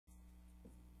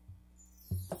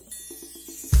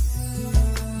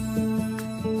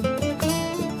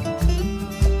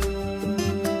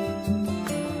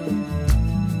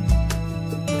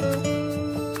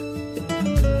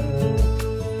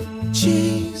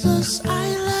Jesus,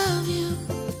 I love you.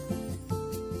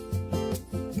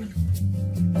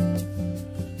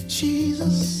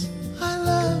 Jesus, I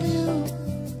love you.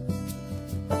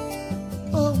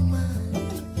 Oh my.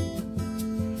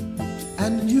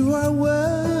 And you are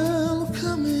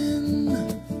welcome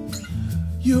in.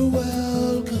 You're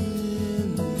welcome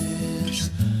in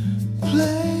this place.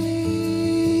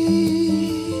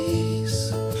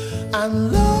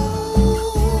 I'm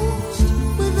lost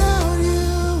without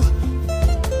you.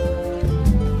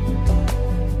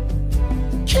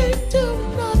 Can't do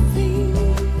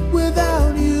nothing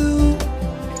without you.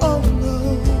 Oh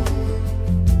no.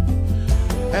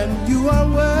 And you are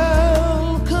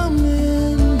welcome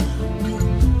in.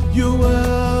 You're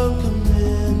welcome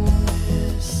in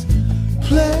this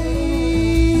place.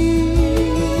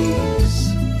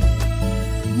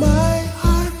 My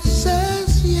heart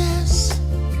says yes.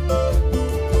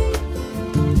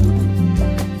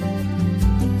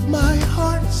 My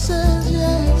heart says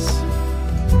yes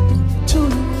to your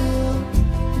will,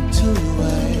 to your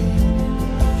way.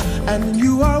 And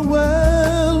you are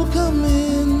welcome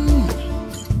in.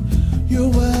 You're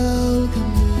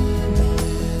welcome in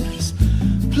this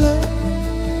place.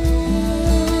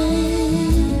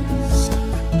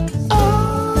 Oh,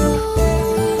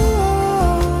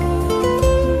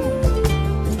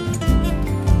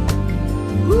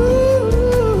 ooh,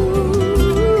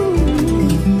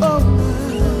 oh my,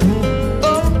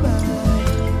 oh my.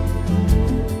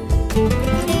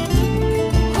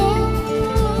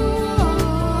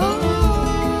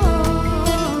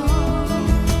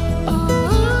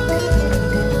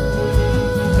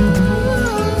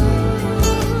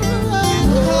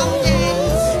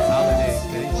 Holidays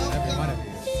to each and every one of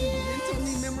you.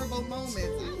 MentorMe memorable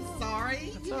moments. I'm sorry.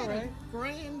 That's You all had a right.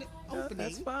 grand opening.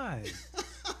 That's fine.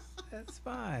 That's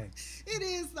fine. It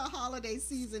is the holiday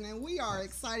season, and we are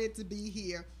excited to be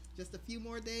here. Just a few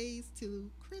more days to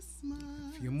Christmas.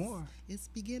 A few more. It's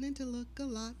beginning to look a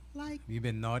lot like. Have you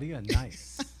been naughty or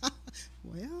nice?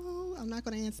 Well, I'm not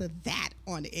going to answer that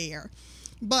on air.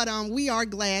 But we are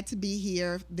glad to be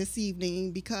here this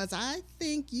evening because I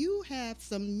think you have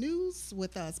some news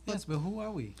with us. But Yes, but who are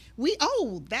we?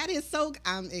 that is so,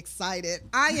 I'm excited.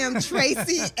 I am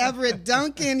Tracy Everette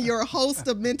Duncan, your host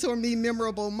of MentorMe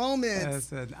Memorable Moments.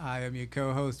 Yes, and I am your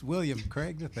co-host, William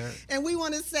Craig III. And we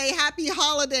want to say happy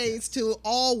holidays to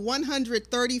all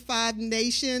 135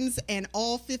 nations and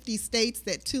all 50 states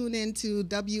that tune into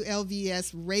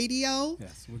WLVS radio.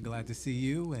 Yes, we're glad to see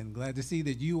you and glad to see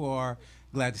that you are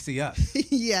glad to see us.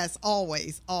 Yes,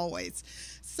 always, always.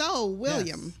 So,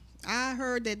 William, I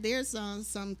heard that there's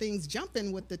some things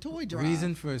jumping with the toy drive.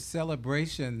 Reason for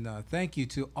celebration. Thank you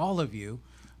to all of you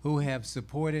who have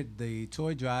supported the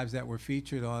toy drives that were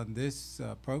featured on this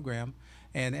program.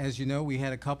 And as you know, we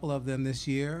had a couple of them this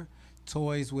year,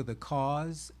 Toys with a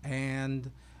Cause and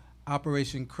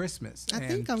Operation Christmas. I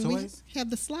think we have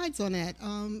the slides on that.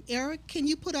 Eric, can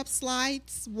you put up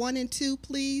slides 1 and 2,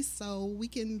 please, so we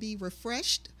can be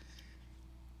refreshed?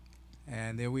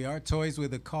 And there we are, Toys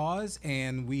with a Cause,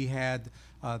 and we had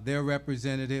their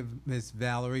representative, Miss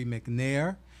Valerie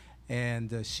McNair,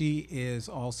 and she is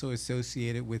also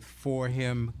associated with For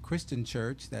Him Christian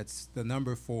Church. That's the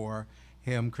number For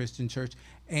Him Christian Church.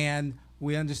 And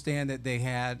we understand that they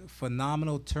had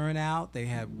phenomenal turnout. They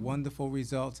had wonderful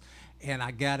results. And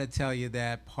I got to tell you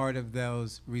that part of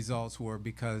those results were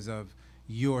because of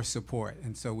your support.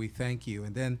 And so we thank you.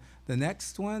 And then the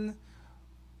next one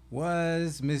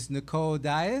was Ms. Nicole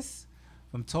Dias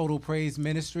from Total Praise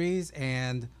Ministries.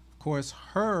 And, of course,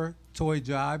 her toy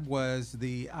drive was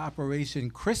the Operation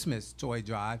Christmas toy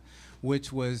drive,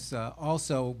 which was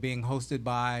also being hosted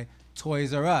by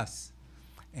Toys R Us.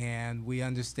 And we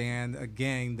understand,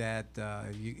 again, that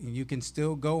you can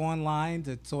still go online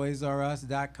to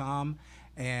toysrus.com,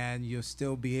 and you'll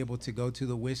still be able to go to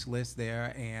the wish list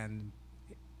there and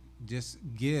just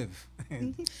give.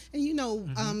 And you know,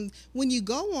 when you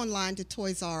go online to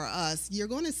Toys R Us, you're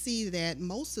going to see that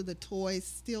most of the toys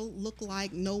still look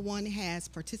like no one has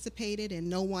participated and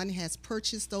no one has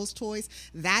purchased those toys.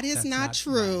 That's not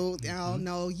true. Right.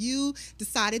 No, you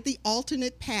decided the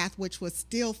alternate path, which was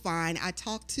still fine. I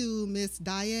talked to Ms.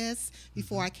 Diaz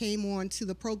before I came on to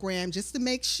the program just to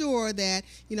make sure that,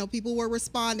 you know, people were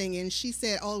responding, and she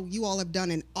said, oh, you all have done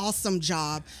an awesome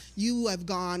job. You have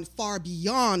gone far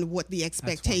beyond what the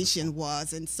expectation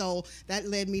was, and so that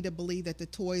led me to believe that the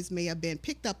toys may have been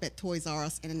picked up at Toys R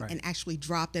Us and actually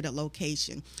dropped at a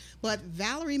location. But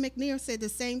Valerie McNair said the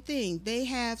same thing. They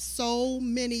have so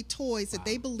many toys that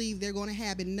they believe they're going to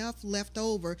have enough left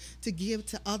over to give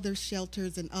to other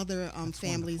shelters and other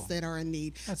families that are in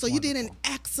need. So you did an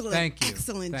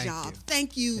excellent job.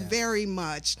 Thank you very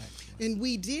much. And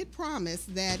we did promise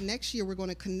that next year we're going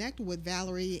to connect with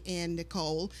Valerie and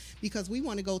Nicole because we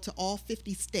want to go to all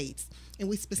 50 states. And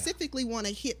we specifically want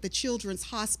to hit the children's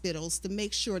hospitals to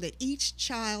make sure that each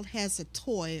child has a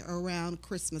toy around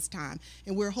Christmas time.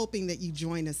 And we're hoping that you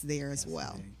join us there as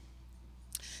well.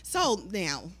 So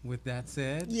now, with that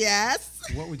said, yes,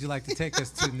 what would you like to take us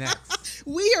to next?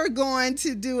 We are going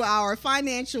to do our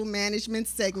financial management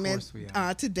segment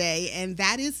today, and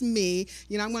that is me.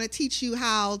 You know, I'm going to teach you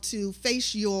how to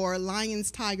face your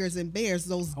lions, tigers, and bears,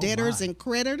 those debtors and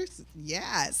creditors.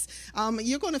 Yes,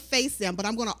 you're going to face them, but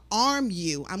I'm going to arm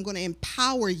you. I'm going to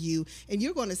empower you, and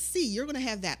you're going to see, you're going to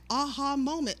have that aha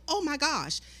moment. Oh my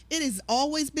gosh, it has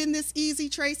always been this easy,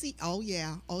 Tracy. Oh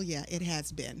yeah, it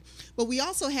has been. But we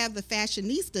also have the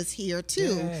fashionistas here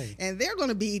too. Yay. And they're going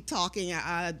to be talking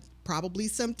probably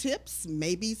some tips,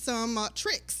 maybe some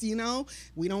tricks. You know,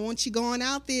 we don't want you going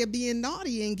out there being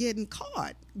naughty and getting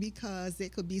caught because there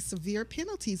could be severe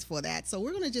penalties for that. So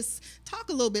we're going to just talk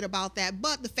a little bit about that.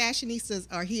 But the fashionistas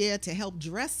are here to help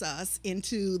dress us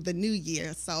into the new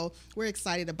year. So we're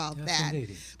excited about that.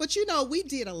 Indeed. But you know, we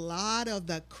did a lot of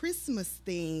the Christmas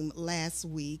theme last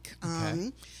week.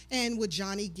 And with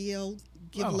Johnny Gill,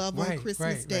 Give Love on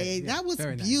Christmas Day. Yeah, that was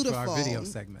beautiful. Nice. For our video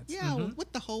segments. Yeah,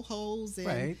 with the ho-hos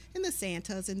and the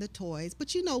Santas and the toys.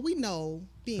 But you know, we know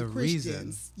being the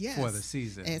Christians, for the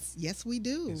season. Yes, we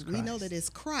do. We know that it's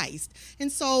Christ. And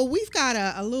so we've got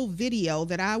a little video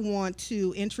that I want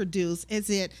to introduce. Is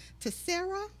it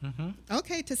Tessera?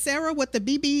 Okay, Tessera with the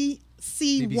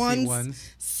BBC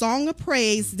One's Song of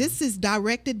Praise. This is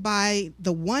directed by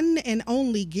the one and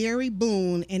only Gary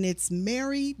Boone, and it's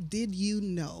Mary, Did You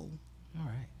Know? All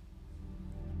right.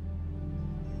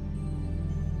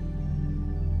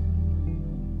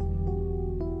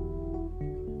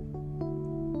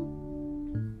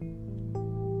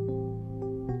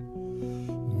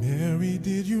 Mary,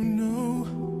 did you know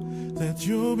that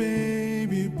your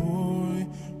baby boy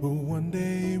will one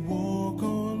day walk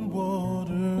on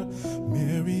water?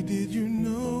 Mary, did you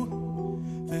know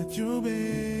that your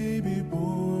baby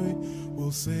boy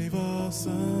will save our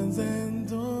sons and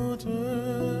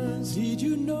daughters? Did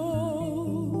you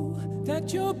know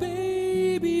that your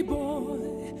baby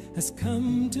boy has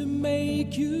come to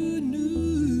make you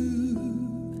new?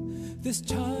 This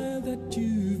child that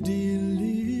you've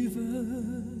delivered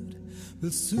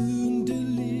will soon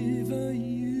deliver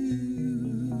you.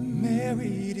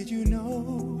 Mary, did you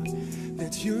know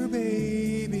that your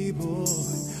baby boy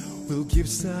will give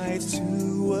sight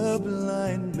to a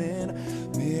blind man?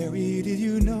 Mary, did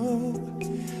you know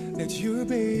that your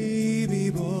baby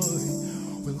boy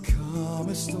will calm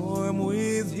a storm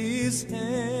with his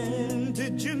hand?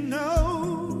 Did you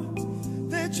know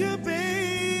that your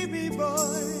baby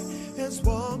boy has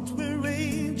walked where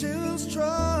angels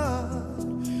trod?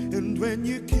 And when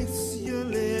you kiss your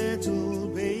little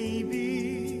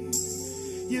baby,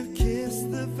 you kiss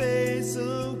the face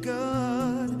of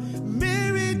God.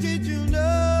 Mary, did you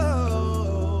know?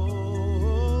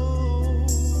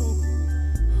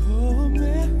 Oh,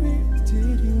 Mary,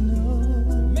 did you know?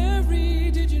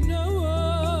 Mary, did you know?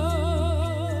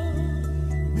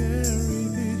 Mary,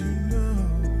 did you know?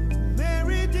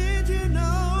 Mary, did you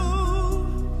know?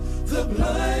 The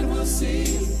blind will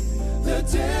see, the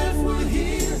deaf will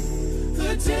hear,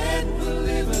 the dead will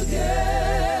live again.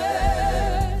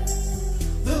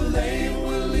 The lame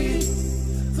will leap,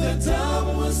 the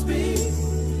dumb will speak,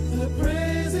 the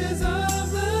praises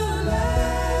of the Lamb.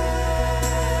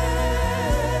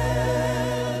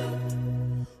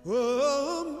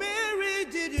 Oh, Mary,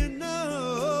 did you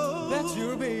know that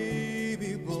your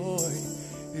baby boy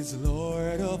is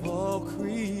Lord of all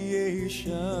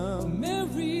creation?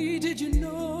 Mary, did you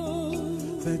know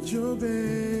that your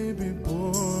baby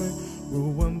boy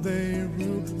will one day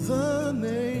rule the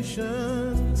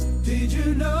nations? Did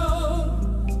you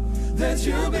know that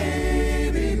your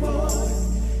baby boy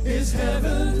is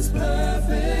heaven's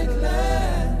perfect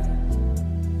lamb?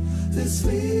 The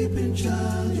sleeping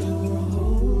child you're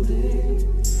holding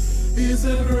is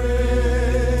a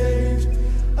great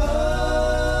I am.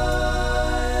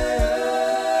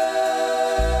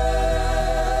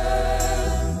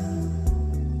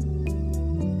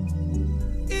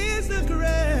 Is the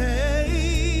great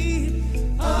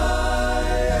I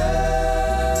am.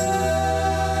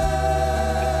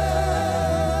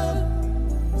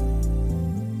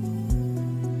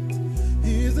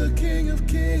 He's the King of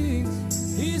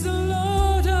Kings. He's the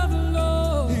Lord of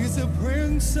Lords. He's the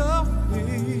Prince of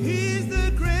Peace. He's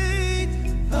the great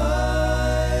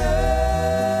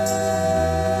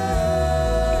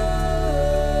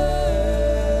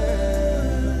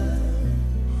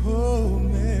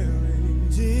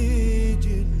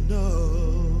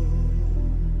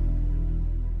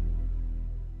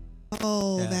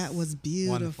was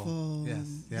beautiful. Wonderful. Yes,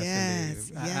 Yes,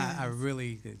 indeed. yes. I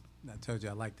really, I told you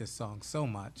I like this song so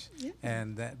much, Yeah.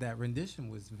 and that rendition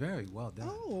was very well done.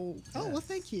 Oh, well,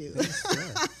 thank you. Yes,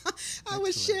 good. I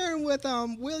was Excellent. sharing with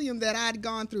William that I'd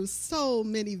gone through so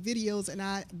many videos, and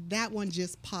that one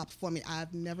just popped for me.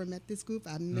 I've never met this group.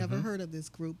 I've never heard of this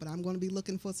group, but I'm going to be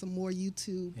looking for some more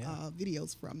YouTube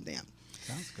videos from them.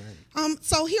 Sounds great.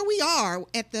 So here we are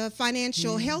at the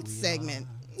financial health segment.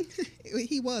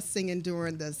 He was singing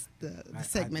during the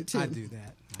segment too. I do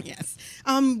that. Yes.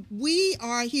 We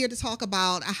are here to talk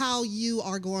about how you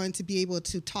are going to be able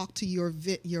to talk to your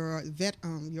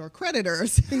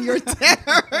creditors and your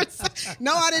debtors.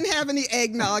 No, I didn't have any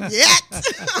eggnog yet.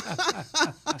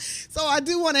 So I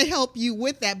do want to help you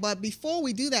with that. But before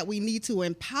we do that, we need to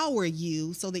empower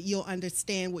you so that you'll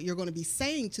understand what you're going to be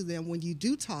saying to them when you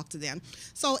do talk to them.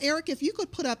 So Eric, if you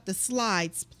could put up the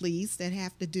slides, please, that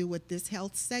have to do with this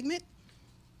health segment.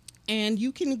 And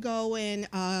you can go and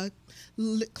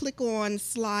click on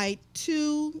slide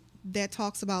 2 that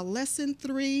talks about lesson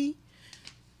 3.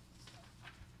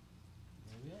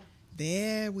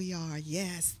 There we are,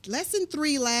 yes. Lesson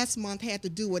 3 last month had to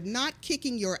do with not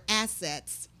kicking your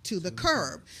assets to the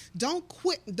curb. Don't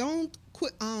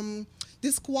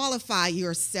disqualify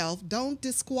yourself. Don't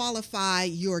disqualify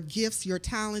your gifts, your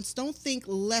talents. Don't think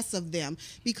less of them,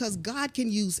 because God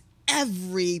can use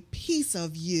every piece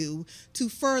of you to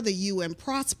further you and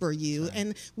prosper you. Right.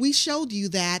 And we showed you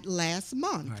that last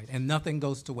month. Right. And nothing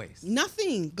goes to waste.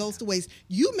 Nothing goes to waste.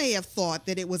 You may have thought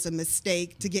that it was a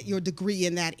mistake to get your degree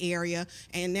in that area,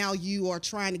 and now you are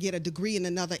trying to get a degree in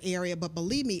another area. But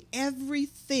believe me,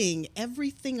 everything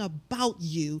about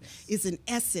you is in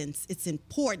essence, it's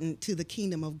important to the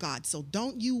kingdom of God. So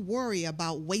don't you worry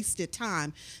about wasted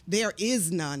time. There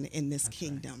is none in this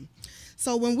kingdom. Right.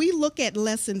 So when we look at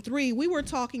lesson 3, we were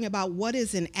talking about what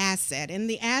is an asset. And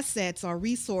the assets are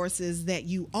resources that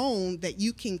you own that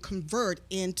you can convert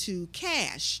into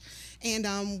cash. And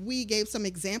we gave some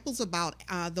examples about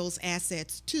those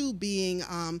assets too, being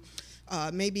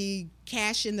maybe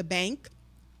cash in the bank,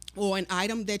 or an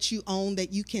item that you own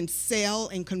that you can sell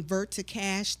and convert to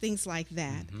cash, things like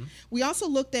that. We also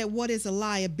looked at what is a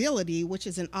liability, which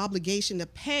is an obligation to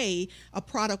pay a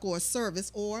product or a service,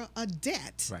 or a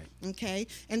debt. Right. Okay.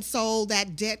 And so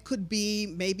that debt could be,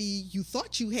 maybe you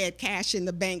thought you had cash in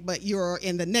the bank, but you're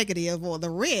in the negative or the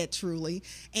red, truly,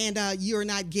 and you're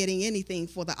not getting anything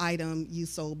for the item you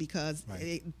sold because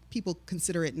people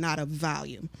consider it not of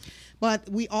value. But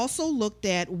we also looked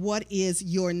at what is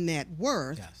your net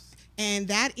worth. Yes. And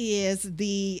that is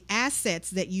the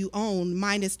assets that you own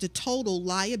minus the total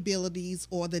liabilities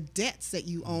or the debts that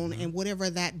you own, and whatever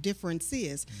that difference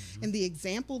is. And the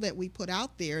example that we put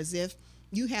out there is if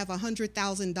you have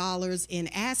 $100,000 in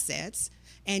assets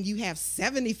and you have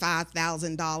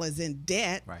 $75,000 in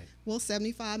debt, well,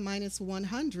 75 minus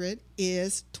 100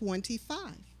 is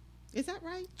 25. Is that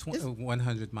right?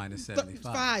 100 minus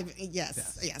 75.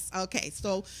 Yes. Okay,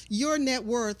 so your net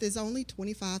worth is only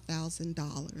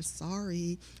 $25,000.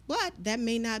 Sorry. But that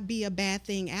may not be a bad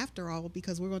thing after all,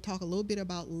 because we're going to talk a little bit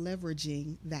about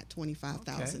leveraging that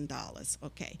 $25,000.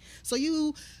 Okay. So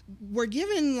you were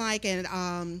given like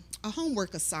a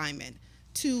homework assignment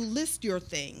to list your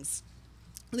things.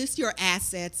 List your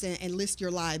assets and list your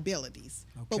liabilities.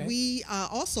 Okay. But we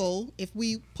also, if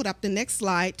we put up the next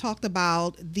slide, talked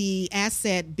about the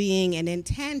asset being an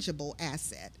intangible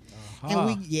asset.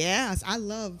 And I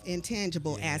love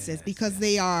intangible assets because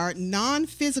they are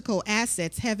non-physical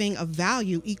assets having a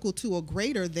value equal to or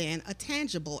greater than a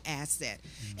tangible asset.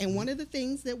 And one of the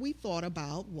things that we thought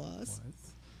about was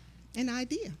an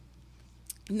idea.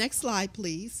 Next slide,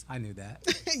 please. I knew that.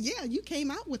 Yeah, you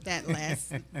came out with that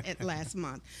last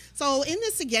month. So in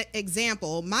this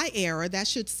example, my error, that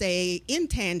should say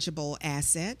intangible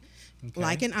asset,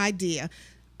 like an idea.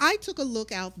 I took a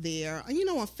look out there. You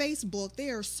know, on Facebook,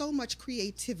 there's so much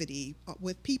creativity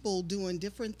with people doing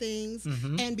different things.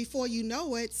 And before you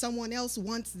know it, someone else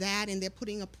wants that and they're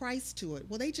putting a price to it.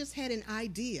 Well, they just had an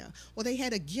idea, or they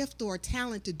had a gift or a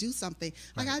talent to do something.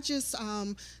 Like I just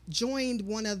joined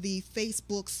one of the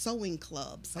Facebook sewing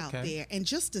clubs out there, and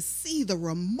just to see the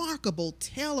remarkable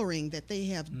tailoring that they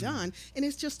have done, and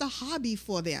it's just a hobby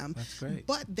for them. That's great.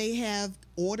 But they have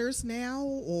orders now,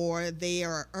 or they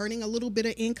are earning a little bit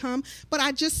of income. But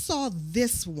I just saw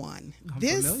this one. I'm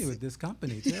familiar with this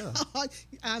company too.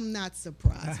 I'm not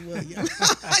surprised, William.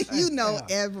 You know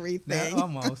everything.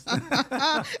 Almost.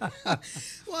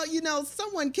 Well, you know,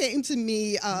 someone came to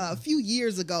me a few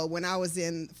years ago when I was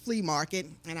in flea market,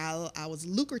 and I was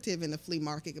lucrative in the flea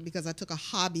market because I took a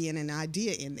hobby and an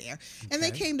idea in there. And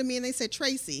they came to me and they said,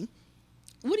 Tracy,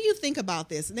 what do you think about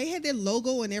this? And they had their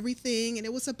logo and everything, and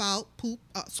it was about poop,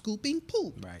 scooping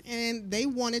poop. Right. And they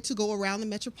wanted to go around the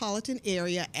metropolitan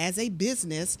area as a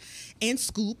business and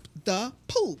scoop the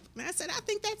poop. And I said, I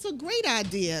think that's a great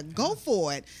idea. Go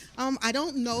for it. I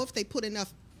don't know if they put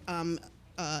enough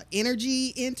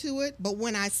energy into it, but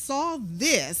when I saw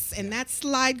this, and that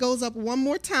slide goes up one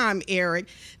more time, Eric,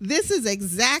 this is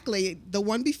exactly the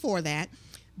one before that.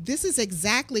 This is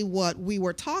exactly what we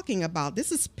were talking about.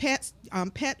 This is pet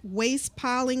waste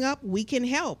piling up. We can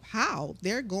help. How?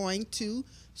 They're going to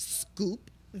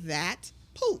scoop that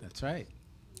poop. That's right.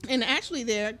 And actually,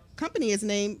 their company's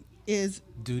name is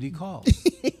Duty Calls.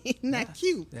 Isn't that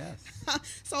cute? Yes.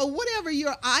 So whatever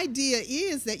your idea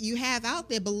is that you have out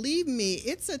there, believe me,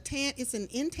 it's an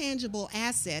intangible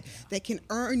asset that can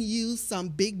earn you some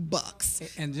big bucks.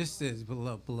 And just as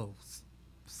below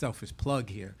selfish plug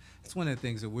here, it's one of the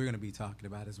things that we're going to be talking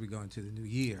about as we go into the new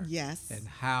year. Yes. And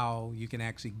how you can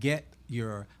actually get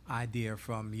your idea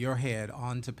from your head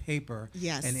onto paper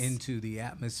Yes. and into the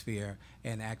atmosphere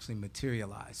and actually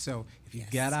materialize. So if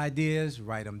you've got ideas,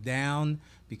 write them down,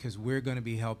 because we're going to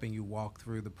be helping you walk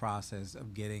through the process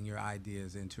of getting your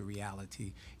ideas into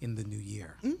reality in the new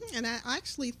year. Mm-hmm. And I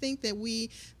actually think that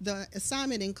the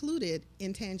assignment included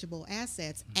intangible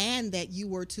assets, and that you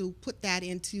were to put that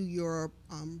into your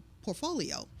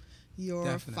portfolio, your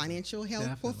Definitely. financial health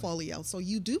Definitely. portfolio. So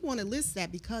you do want to list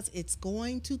that, because it's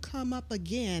going to come up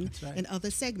again That's right. in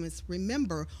other segments.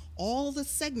 Remember, all the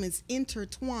segments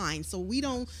intertwine, so we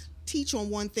don't teach on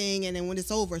one thing and then when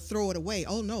it's over, throw it away.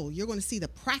 Oh no, you're going to see the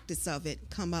practice of it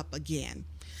come up again.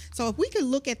 So if we could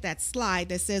look at that slide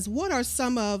that says, what are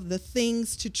some of the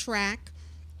things to track?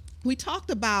 We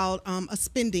talked about a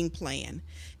spending plan,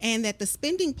 and that the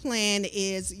spending plan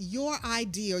is your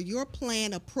idea, your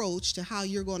plan approach to how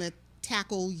you're going to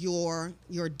tackle your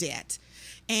debt.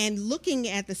 And looking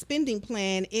at the spending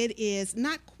plan, it is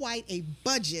not quite a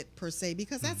budget per se,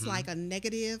 because that's like a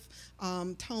negative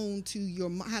tone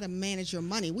to how to manage your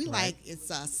money. We like it's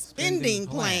a spending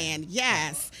plan.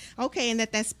 Yes. Okay, and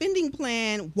that spending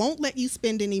plan won't let you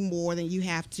spend any more than you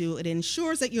have to. It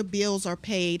ensures that your bills are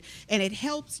paid, and it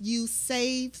helps you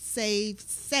save.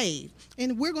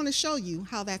 And we're going to show you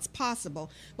how that's possible.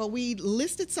 But we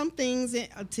listed some things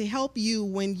to help you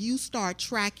when you start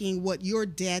tracking what your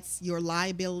debts, your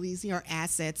liabilities, your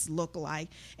assets look like.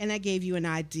 And I gave you an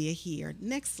idea here.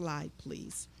 Next slide,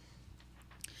 please.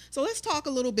 So let's talk a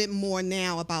little bit more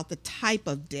now about the type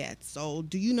of debt. So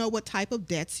do you know what type of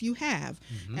debts you have?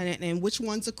 Mm-hmm. and which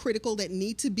ones are critical that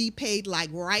need to be paid like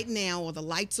right now, or the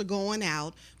lights are going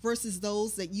out, versus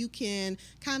those that you can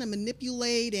kind of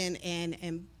manipulate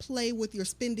and play with your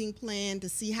spending plan to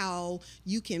see how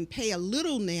you can pay a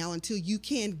little now until you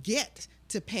can get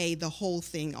to pay the whole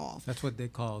thing off. That's what they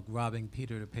call robbing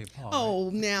Peter to pay Paul. Oh,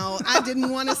 right? Now, I didn't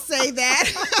want to say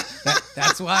that.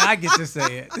 That's why I get to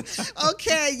say it.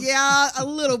 Okay, yeah, a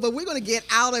little, but we're going to get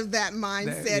out of that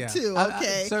mindset too,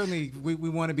 okay? Certainly, we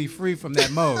want to be free from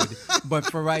that mode, but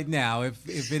for right now, if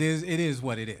it is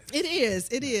what it is.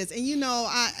 It is. And you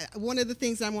know, one of the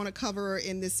things I want to cover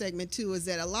in this segment too is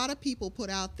that a lot of people put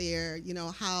out there, you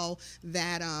know, how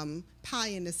that pie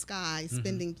in the sky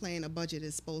spending plan, a budget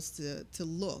is supposed to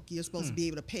look. You're supposed to be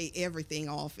able to pay everything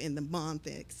off in the month,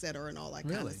 et cetera, and all that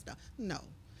kind of stuff. No,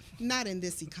 not in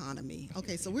this economy.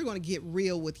 Okay, so we're going to get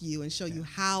real with you and show you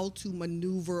how to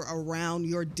maneuver around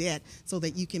your debt so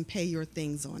that you can pay your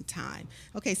things on time.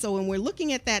 Okay, so when we're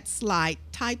looking at that slide,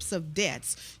 types of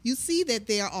debts, you see that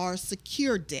there are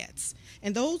secure debts.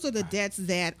 And those are the debts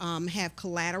that have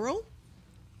collateral.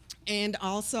 And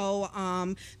also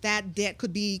that debt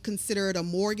could be considered a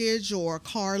mortgage or a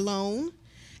car loan.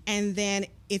 And then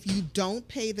if you don't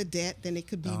pay the debt, then it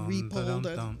could be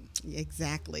repoed.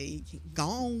 Exactly.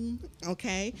 Gone.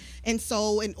 Okay. And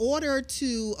so in order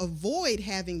to avoid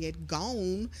having it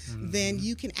gone, then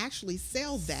you can actually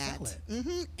sell that.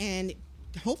 And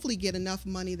hopefully get enough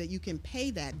money that you can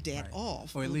pay that debt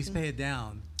off. Or at least pay it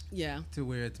down to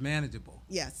where it's manageable.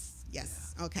 Yes.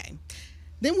 Okay.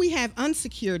 Then we have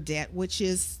unsecured debt, which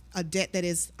is a debt that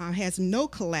has no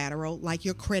collateral, like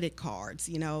your credit cards.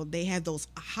 You know, they have those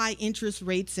high interest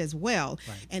rates as well.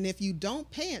 Right. And if you don't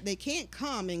pay it, they can't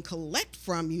come and collect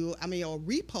from you, or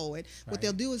repo it. What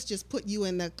they'll do is just put you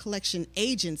in the collection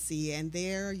agency, and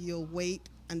there you'll wait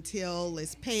until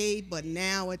it's paid, but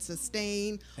now it's a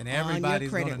stain and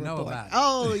everybody's going to know about it.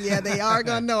 Oh, yeah, they are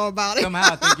going to know about it.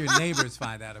 Somehow I think your neighbors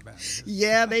find out about it.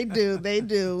 Yeah, they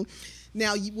do.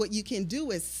 Now, what you can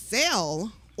do is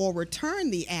sell or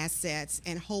return the assets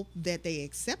and hope that they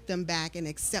accept them back and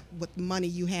accept what money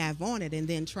you have on it, and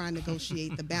then try and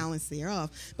negotiate the balance thereof.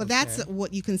 But that's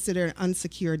what you consider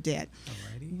unsecured debt.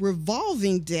 Alrighty.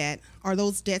 Revolving debt are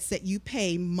those debts that you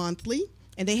pay monthly,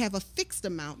 and they have a fixed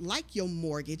amount, like your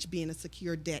mortgage being a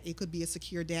secured debt. It could be a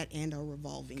secured debt and a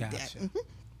revolving debt.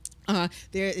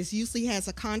 There is usually has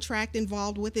a contract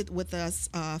involved with it, with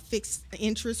a fixed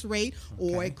interest rate,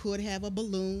 or it could have a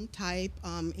balloon type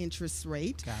interest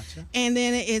rate. Gotcha. And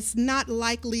then it's not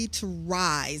likely to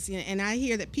rise. And I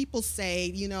hear that people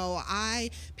say, I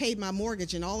paid my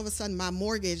mortgage and all of a sudden my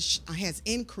mortgage has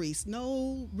increased.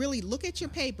 No, really, look at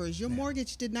your papers. Your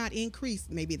mortgage did not increase.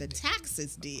 Maybe the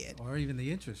taxes did. Or even the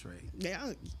interest rate.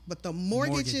 Yeah, but the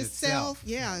mortgage itself,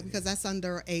 because that's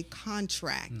under a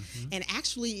contract. And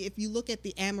actually, if you look at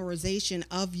the amortization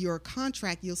of your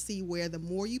contract, you'll see where the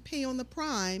more you pay on the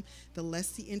prime, the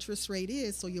less the interest rate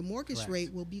is. So your mortgage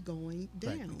rate will be going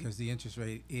down. Right, because the interest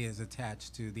rate is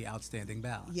attached to the outstanding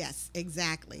balance. Yes,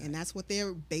 exactly. And that's what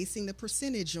they're basing the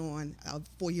percentage on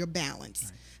for your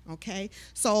balance. Right. Okay,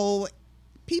 so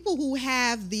people who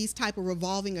have these type of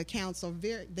revolving accounts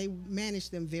they manage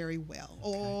them very well.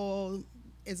 Or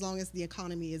as long as the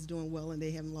economy is doing well and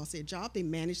they haven't lost their job, they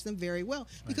manage them very well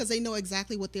because they know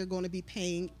exactly what they're going to be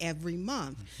paying every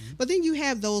month. But then you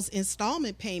have those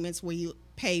installment payments where you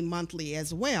pay monthly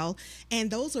as well,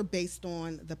 and those are based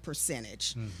on the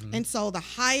percentage. And so the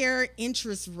higher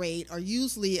interest rate are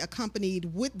usually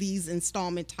accompanied with these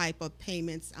installment type of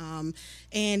payments,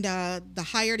 and the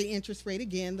higher the interest rate,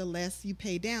 again, the less you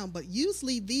pay down. But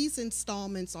usually these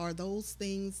installments are those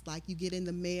things like you get in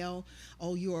the mail,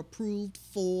 you're approved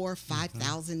for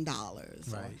 $5,000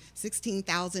 or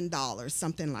 $16,000,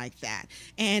 something like that.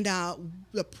 And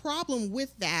the problem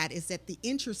with that is that the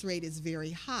interest rate is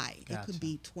very high. It could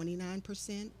be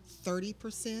 29%,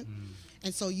 30%.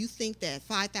 And so you think that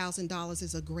 $5,000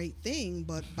 is a great thing,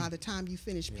 but by the time you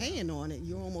finish paying on it,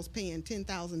 you're almost paying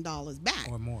 $10,000 back.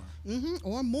 Or more.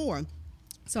 Or more.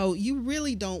 So you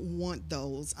really don't want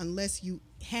those unless you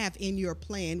have in your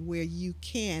plan where you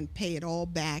can pay it all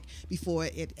back before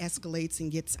it escalates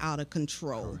and gets out of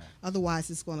control. Correct. Otherwise,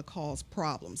 it's going to cause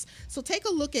problems. So take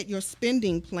a look at your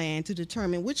spending plan to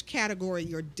determine which category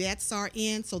your debts are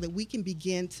in so that we can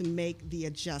begin to make the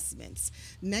adjustments.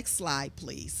 Next slide,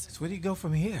 please. So where do you go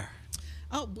from here?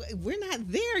 Oh, we're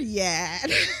not there yet.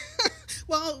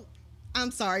 Well,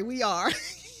 I'm sorry, we are.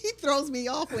 He throws me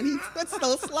off when he puts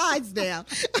those slides down.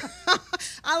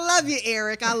 I love you,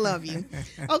 Eric. I love you.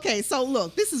 Okay, so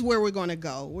look, this is where we're going to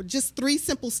go. We're just 3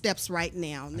 simple steps right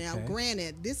now. Now,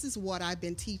 granted, this is what I've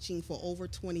been teaching for over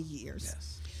 20 years.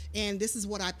 Yes. And this is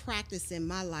what I practice in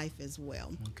my life as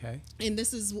well. Okay. And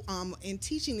this is, in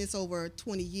teaching this over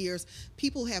 20 years,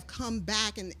 people have come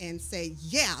back and say,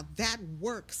 yeah, that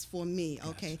works for me.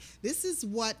 Okay. This is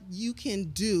what you can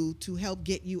do to help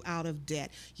get you out of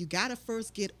debt. You got to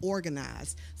first get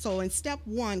organized. So in step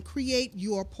 1, create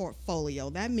your portfolio.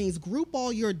 That means group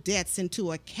all your debts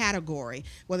into a category,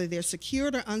 whether they're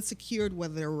secured or unsecured,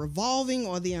 whether they're revolving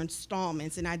or they're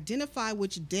installments, and identify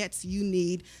which debts you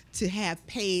need to have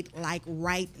paid like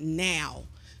right now.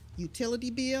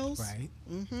 Utility bills,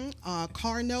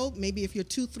 car note, maybe if you're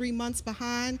 2-3 months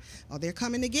behind, they're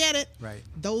coming to get it. Right.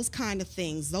 Those kind of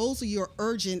things. Those are your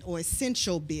urgent or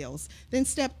essential bills. Then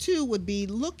step 2 would be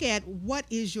look at what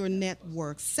is your net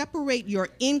worth. Separate your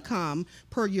income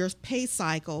per your pay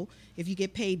cycle, if you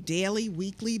get paid daily,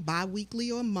 weekly, bi-weekly,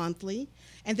 or monthly,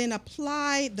 and then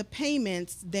apply the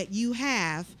payments that you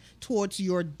have towards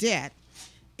your debt.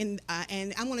 And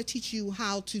I want to teach you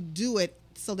how to do it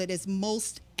so that it's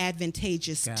most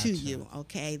advantageous to you,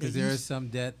 okay? Because there is some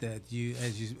debt that you,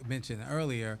 as you mentioned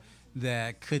earlier,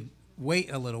 that could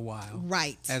wait a little while.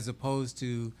 Right. As opposed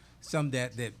to some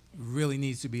debt that really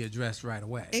needs to be addressed right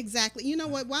away. Exactly. You know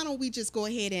what? Why don't we just go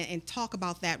ahead and talk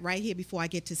about that right here before I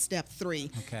get to step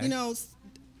 3. Okay. You know,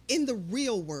 in the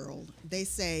real world, they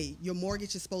say your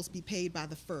mortgage is supposed to be paid by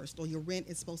the 1st, or your rent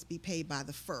is supposed to be paid by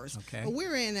the 1st. Okay. But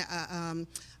we're in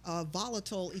a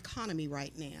volatile economy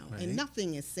right now, and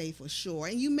nothing is safe or sure.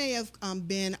 And you may have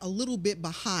been a little bit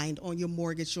behind on your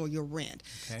mortgage or your rent.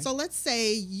 Okay. So let's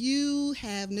say you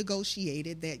have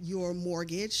negotiated that your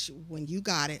mortgage, when you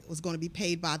got it, was going to be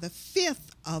paid by the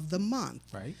 5th of the month.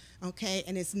 Right. Okay,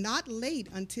 and it's not late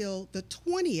until the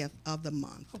 20th of the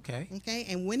month. Okay. Okay,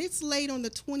 and when it's late on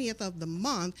the 20th of the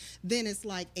month, then it's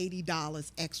like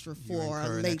 $80 extra for a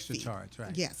late extra fee. charge,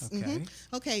 right? Yes. Okay.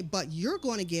 Okay, but you're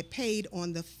going to get paid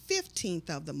on the 15th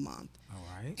of the month. All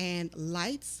right. And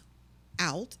lights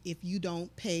out if you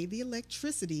don't pay the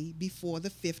electricity before the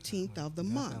 15th of the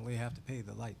month. Definitely have to pay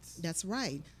the lights. That's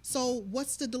right. So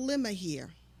what's the dilemma here?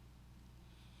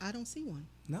 I don't see one.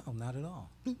 No, not at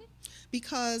all.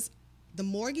 Because the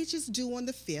mortgage is due on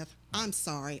the 5th. I'm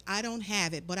sorry, I don't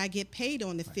have it, but I get paid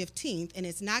on the 15th, and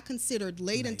it's not considered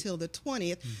late until the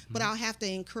 20th, but I'll have to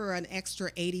incur an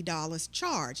extra $80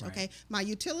 charge, okay? My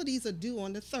utilities are due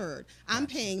on the 3rd. I'm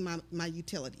paying my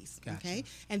utilities, okay?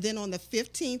 And then on the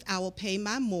 15th, I will pay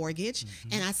my mortgage,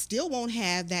 and I still won't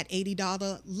have that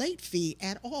 $80 late fee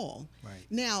at all.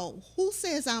 Now, who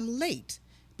says I'm late?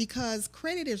 Because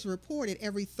Creditors report it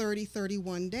every 30,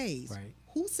 31 days.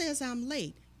 Who says I'm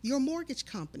late? Your mortgage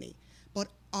company. But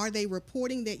are they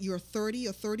reporting that you're 30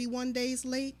 or 31 days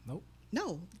late? Nope.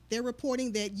 No, they're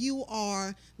reporting that you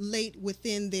are late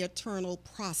within the eternal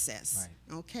process.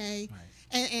 Okay?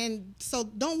 And so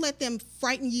don't let them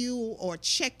frighten you or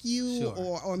check you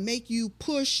or make you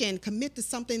push and commit to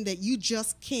something that you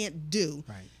just can't do.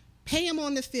 Pay them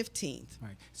on the 15th.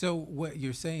 So what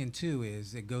you're saying, too,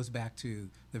 is it goes back to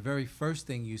the very first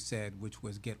thing you said, which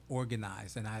was get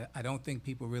organized. And I don't think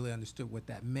people really understood what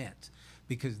that meant,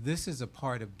 because this is a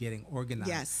part of getting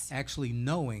organized. Actually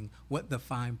knowing what the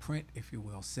fine print, if you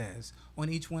will, says on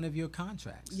each one of your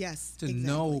contracts. To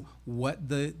know what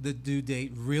the due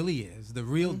date really is, the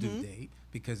real due date,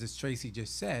 because as Tracy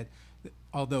just said,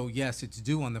 although, yes, it's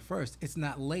due on the 1st, it's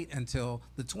not late until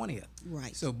the 20th.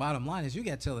 So bottom line is you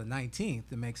got till the 19th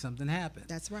to make something happen.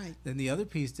 That's right. Then the other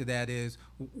piece to that is,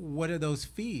 what are those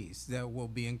fees that will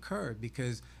be incurred?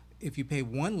 Because if you pay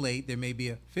one late, there may be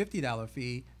a $50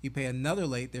 fee. You pay another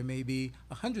late, there may be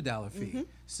a $100 fee.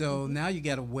 So now you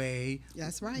got to weigh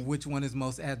which one is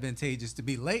most advantageous to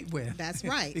be late with.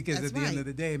 Because at the end of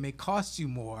the day, it may cost you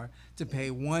more to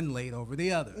pay one late over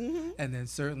the other. And then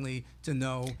certainly to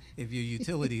know if your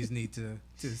utilities need to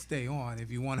stay on,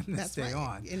 if you want them to stay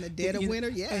on. In the dead of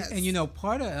winter, And you know,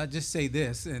 part of, I'll just say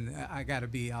this, and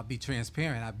I'll be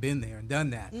transparent. I've been there and done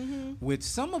that. With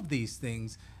some of these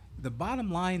things, the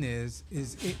bottom line is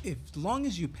if as long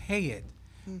as you pay it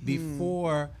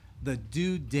before the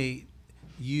due date,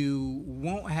 you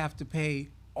won't have to pay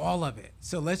all of it.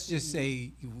 So let's just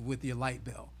say with your light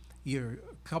bill, you're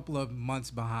a couple of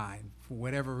months behind for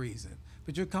whatever reason,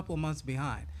 but you're a couple of months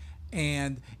behind.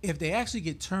 And if they actually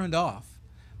get turned off,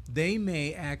 they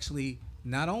may actually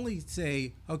not only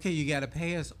say, okay, you got to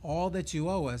pay us all that you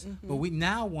owe us, but we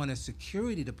now want a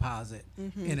security deposit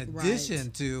in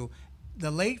addition to the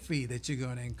late fee that you're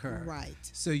going to incur.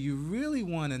 So you really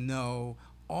want to know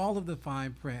all of the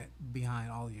fine print behind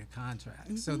all of your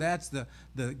contracts. So that's the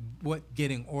what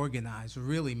getting organized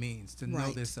really means, to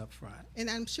know this up front. And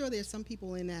I'm sure there's some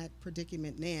people in that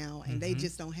predicament now, and they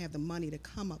just don't have the money to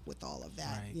come up with all of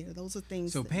that. You know, those are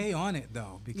things. So pay on it,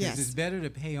 though, because it's better to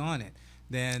pay on it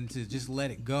than to just let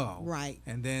it go.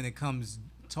 And then it comes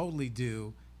totally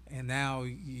due, and now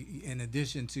in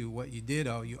addition to what you did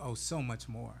owe, you owe so much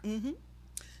more.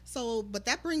 So, but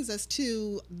that brings us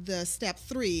to the step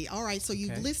 3. All right, so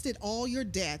you've listed all your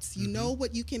debts. You know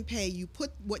what you can pay. You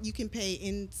put what you can pay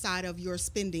inside of your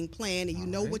spending plan, and you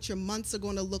know what your months are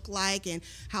going to look like and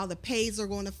how the pays are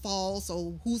going to fall,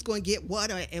 so who's going to get what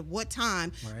or at what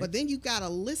time. But then you've got a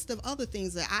list of other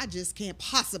things that I just can't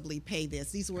possibly pay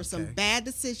this. These were some bad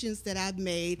decisions that I've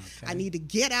made. I need to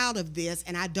get out of this,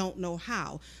 and I don't know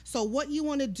how. So what you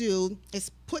want to do is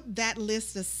put that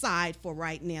list aside for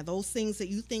right now. Those things that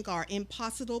you think are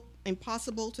impossible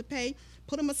to pay,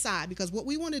 put them aside, because what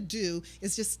we want to do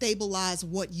is just stabilize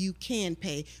what you can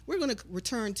pay. We're going to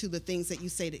return to the things that you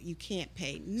say that you can't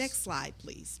pay. Next slide,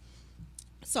 please.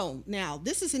 So now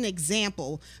this is an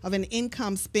example of an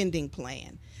income spending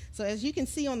plan. So as you can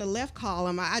see on the left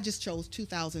column, I just chose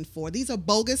 2004. These are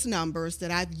bogus numbers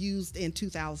that I've used in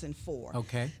 2004.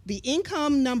 The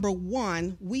income number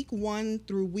 1, week 1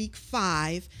 through week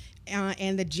 5,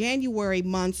 and the January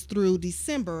months through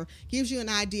December gives you an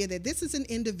idea that this is an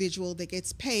individual that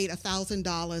gets paid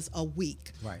 $1,000 a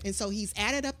week. And so he's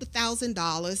added up the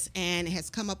 $1,000 and has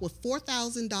come up with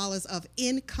 $4,000 of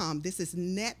income. This is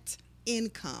net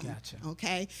income.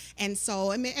 Okay, and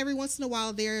so I mean, every once in a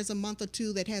while there is a month or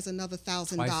two that has another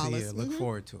 $1,000. Twice a year. Look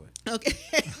forward to it.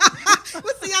 Okay.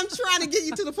 But see, I'm trying to get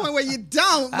you to the point where you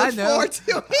don't look forward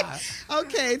to it.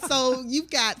 Okay, so you've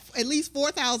got at least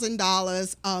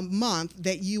 $4,000 a month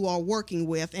that you are working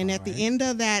with, and at the end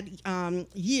of that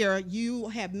year, you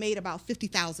have made about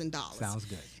 $50,000. Sounds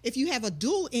good. If you have a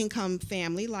dual income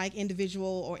family, like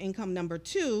individual or income number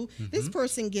 2, this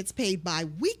person gets paid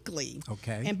bi-weekly.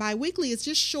 And bi-weekly weekly is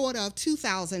just short of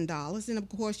 $2,000. And of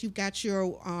course, you've got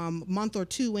your month or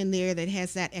two in there that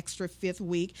has that extra fifth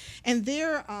week. And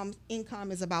their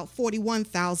income is about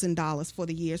 $41,000 for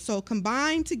the year. So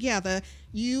combined together,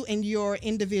 you and your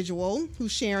individual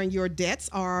who's sharing your debts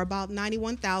are about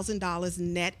 $91,000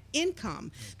 net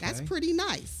income. Okay. That's pretty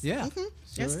nice. Yeah, sure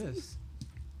Yes. is.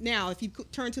 Now, if you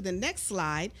turn to the next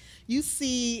slide, you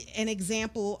see an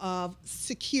example of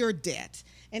secure debt.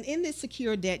 And in this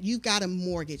secure debt, you've got a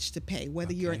mortgage to pay,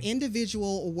 whether you're an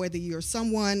individual or whether you're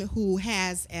someone who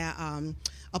has a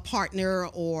partner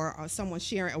or someone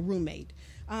sharing a roommate.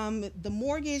 The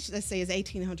mortgage, let's say, is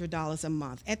 $1,800 a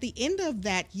month. At the end of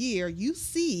that year, you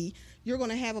see you're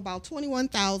going to have about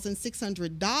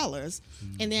 $21,600,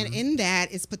 and then in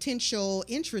that is potential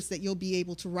interest that you'll be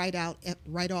able to write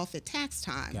off at tax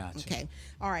time. Gotcha. Okay.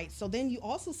 All right. So then you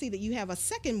also see that you have a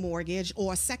second mortgage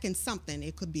or a second something.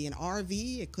 It could be an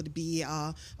RV, it could be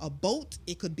a boat,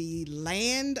 it could be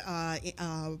land,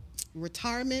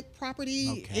 retirement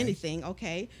property, anything.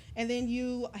 Okay. And then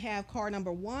you have car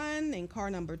number 1 and car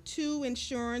number 2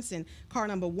 insurance, and car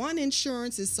number 1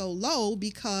 insurance is so low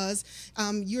because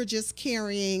you're just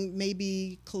carrying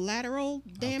maybe collateral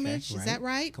damage. Is that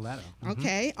right? Collateral.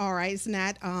 Okay. All right. It's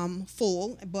not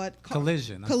full, but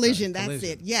Collision. Collision. That's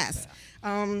it. Yes.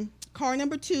 Yeah. Car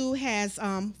number 2 has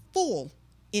full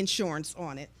insurance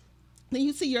on it. Then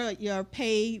you see your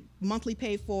monthly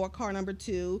pay for car number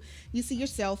 2. You see your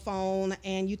cell phone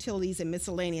and utilities and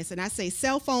miscellaneous. And I say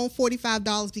cell phone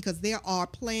 $45 because there are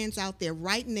plans out there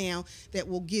right now that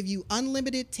will give you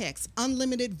unlimited text,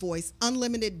 unlimited voice,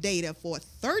 unlimited data for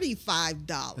 $35.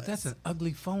 But that's an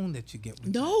ugly phone that you get.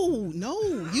 No.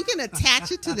 You can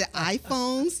attach it to the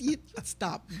iPhones.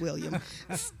 Stop, William.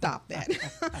 Stop that.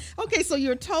 Okay, so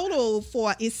your total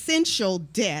for essential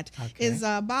debt is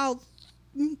about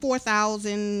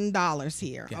 $4,000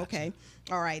 here. Gotcha. Okay.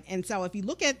 All right. And so if you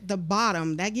look at the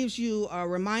bottom, that gives you a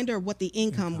reminder of what the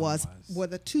income was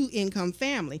with a 2-income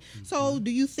family. So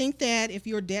do you think that if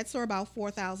your debts are about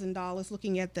 $4,000,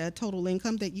 looking at the total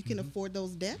income, that you can afford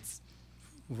those debts?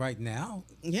 Right now?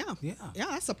 Yeah,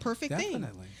 that's a perfect thing.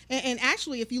 And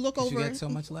actually, if you look over, you get so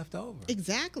much left over.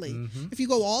 Exactly. If you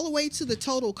go all the way to the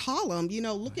total column,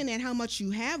 looking at how much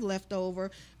you have left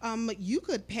over, you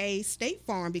could pay State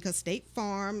Farm, because State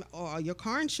Farm or your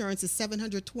car insurance is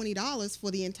 $720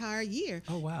 for the entire year.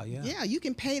 Oh wow, yeah. Yeah, you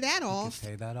can pay that off.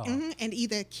 Pay that off. And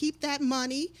either keep that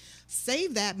money,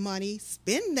 save that money,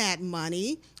 spend that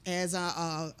money as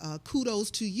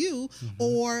kudos to you,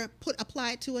 or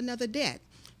apply it to another debt.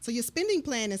 So your spending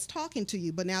plan is talking to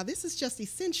you, but now this is just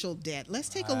essential debt. Let's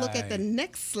take a look at the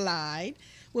next slide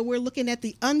where we're looking at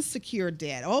the unsecured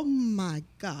debt. Oh my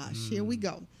gosh, here we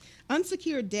go.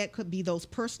 Unsecured debt could be those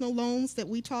personal loans that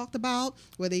we talked about,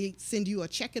 where they send you a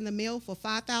check in the mail for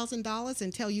 $5,000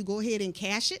 and tell you go ahead and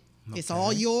cash it. It's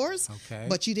all yours,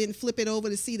 but you didn't flip it over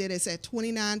to see that it's at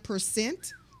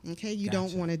 29%. Okay, you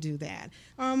don't want to do that.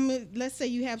 Let's say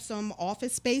you have some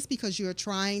office space because you're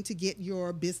trying to get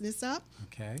your business up.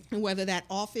 Okay. And whether that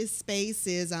office space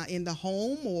is in the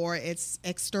home or it's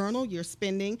external, you're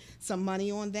spending some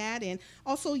money on that. And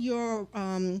also your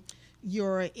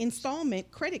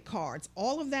installment credit cards,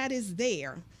 all of that is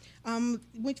there.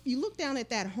 If you look down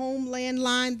at that home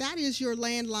landline, that is your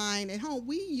landline at home.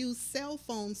 We use cell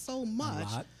phones so much.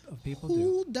 A lot of people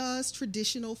Who does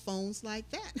traditional phones like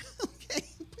that? Okay,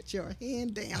 put your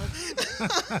hand down.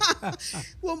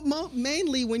 Well,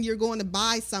 mainly when you're going to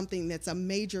buy something that's a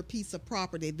major piece of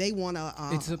property, they want a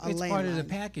it's landline. Part of the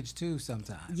package too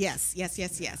sometimes. Yes.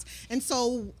 And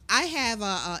so I have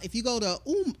if you go to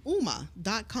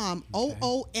ooma.com,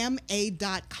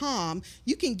 OOMA.com,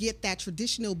 you can get that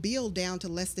traditional bill down to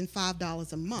less than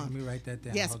 $5 a month. Let me write that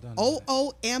down. Yes, Hold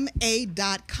on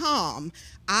OOMA.com.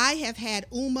 I have had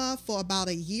Ooma for about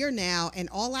a year now, and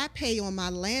all I pay on my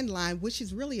landline, which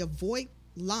is really a VoIP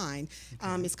line,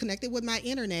 is connected with my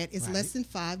internet, is less than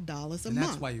 $5 a month.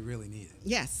 That's why you really need it.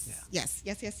 Yes.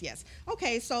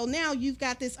 Okay, so now you've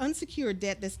got this unsecured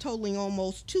debt that's totaling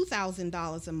almost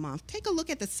 $2,000 a month. Take a look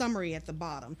at the summary at the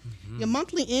bottom. Your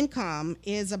monthly income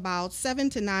is about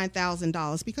 $7,000 to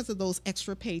 $9,000 because of those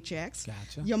extra paychecks.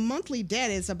 Gotcha. Your monthly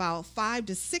debt is about $5,000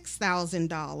 to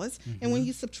 $6,000, and when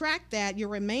you subtract that, your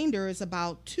remainder is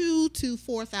about $2,000 to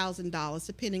 $4,000,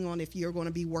 depending on if you're going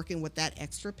to be working with that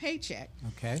extra paycheck.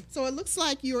 Okay. So it looks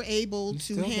like you're able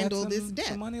to handle this debt.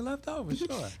 Some money left over,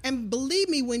 sure. And believe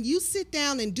me, when you sit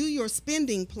down and do your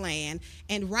spending plan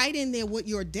and write in there what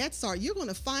your debts are, you're going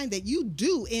to find that you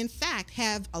do, in fact,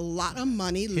 have a lot of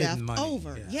money left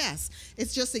over. Yeah. Yes.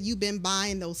 It's just that you've been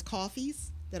buying those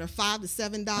coffees that are $5 to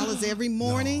 $7 every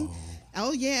morning.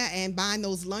 Oh, yeah, and buying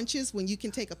those lunches when you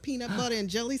can take a peanut butter and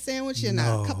jelly sandwich and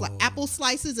a couple of apple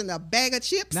slices and a bag of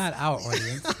chips. Not our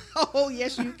audience. Oh,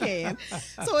 yes, you can.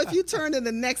 So if you turn to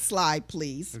the next slide,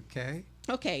 please. Okay.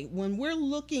 Okay, when we're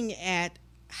looking at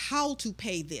how to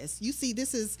pay this, you see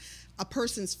this is a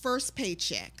person's first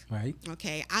paycheck. Right.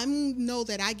 Okay, I know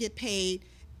that I get paid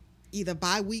either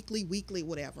bi-weekly, weekly,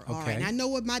 whatever. All right, and I know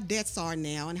what my debts are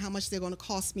now and how much they're going to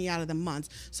cost me out of the month.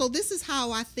 So this is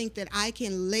how I think that I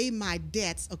can lay my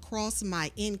debts across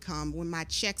my income when my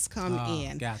checks come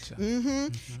in. Gotcha.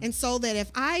 And so that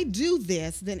if I do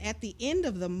this, then at the end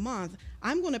of the month,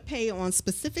 I'm going to pay on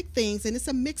specific things, and it's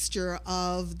a mixture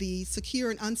of the secure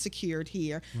and unsecured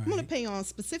here. Right. I'm going to pay on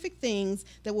specific things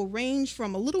that will range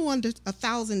from a little under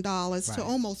 $1,000 to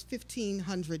almost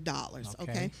 $1,500.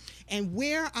 Okay, and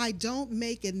where I don't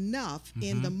make enough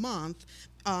in the month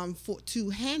to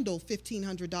handle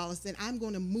 $1,500, then I'm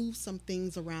going to move some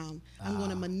things around. I'm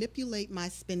going to manipulate my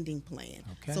spending plan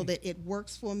so that it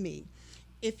works for me.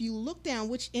 If you look down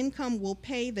which income will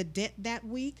pay the debt that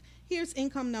week, here's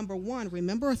income number one.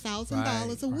 Remember,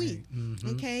 $1,000 a week.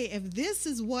 Okay, if this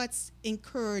is what's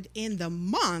incurred in the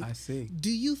month, I see. Do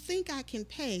you think I can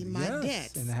pay my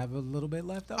debts? And have a little bit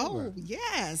left over. Oh,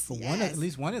 yes. For at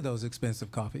least one of those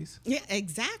expensive coffees. Yeah,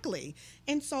 exactly.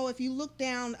 And so if you look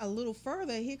down a little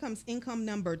further, here comes income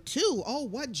number two. Oh,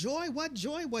 what joy, what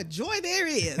joy, what joy there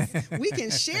is. We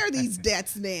can share these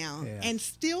debts now and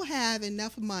still have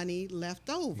enough money left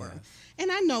over. Yes. And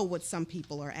I know what some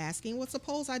people are asking. Well,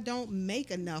 suppose I don't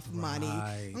make enough money.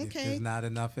 Okay. If there's not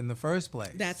enough in the first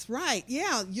place. That's right.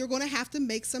 Yeah, you're going to have to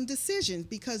make some decisions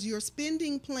because your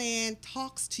spending plan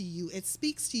talks to you. It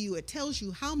speaks to you. It tells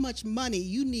you how much money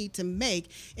you need to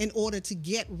make in order to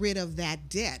get rid of that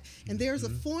debt. And there's a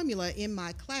formula in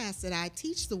my class that I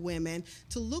teach the women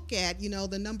to look at,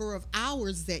 the number of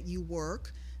hours that you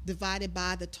work divided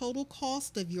by the total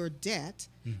cost of your debt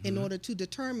in order to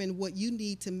determine what you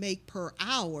need to make per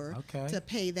hour to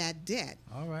pay that debt.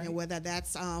 All right. And whether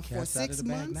that's for 6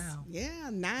 months,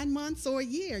 9 months or a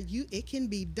year, it can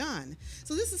be done.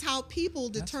 So this is how people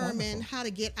determine how to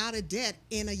get out of debt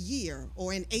in a year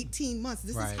or in 18 months.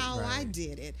 This is how I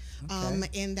did it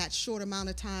in that short amount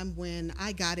of time when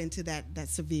I got into that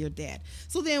severe debt.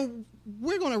 So then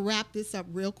we're going to wrap this up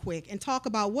real quick and talk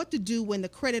about what to do when the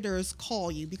creditors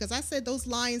call you, because I said those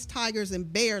lions, tigers,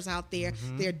 and bears out there,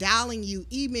 they're dialing you,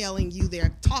 emailing you,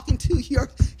 they're talking to your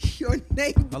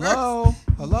neighbors. Hello.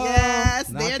 Yes,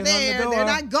 Knocking they're there. They're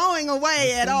not going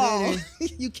away at all.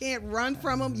 You can't run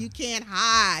from them. You can't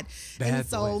hide. Bad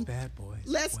boys.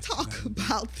 Let's talk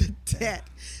about the debt,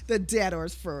 the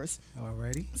debtors first.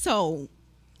 Alrighty. So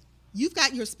you've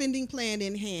got your spending plan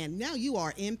in hand. Now you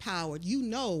are empowered. You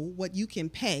know what you can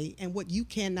pay and what you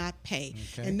cannot pay.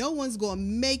 And no one's going to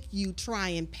make you try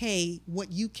and pay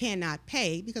what you cannot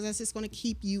pay, because that's just going to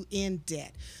keep you in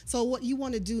debt. So what you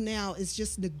want to do now is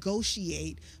just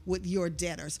negotiate with your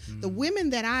debtors. The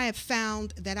women that I have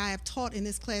found, that I have taught in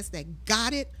this class that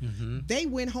got it, they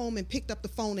went home and picked up the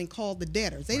phone and called the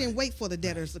debtors. They didn't wait for the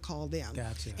debtors to call them.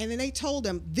 Gotcha. And then they told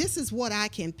them, this is what I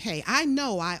can pay. I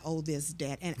know I owe this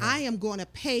debt, and I am going to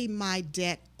pay my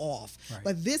debt off.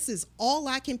 But this is all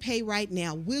I can pay right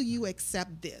now. Will you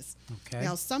accept this?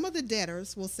 Now, some of the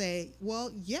debtors will say,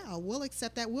 well, yeah, we'll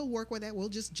accept that. We'll work with that. We'll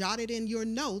just jot it in your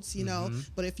notes,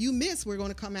 but if you miss, we're going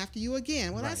to come after you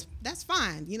again. Well, that's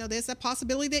fine. There's a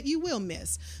possibility that you will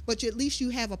miss, but at least you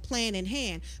have a plan in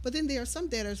hand. But then there are some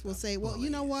debtors will say, well,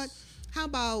 you know what? How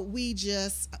about we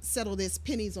just settle this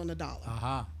pennies on the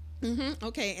dollar?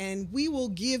 Okay, and we will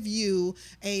give you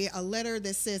a letter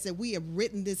that says that we have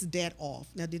written this debt off.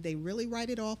 Now, did they really write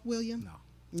it off, William?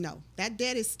 No, that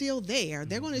debt is still there.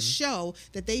 They're going to show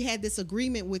that they had this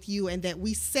agreement with you and that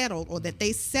we settled, or that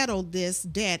they settled this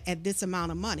debt at this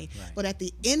amount of money. But at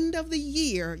the end of the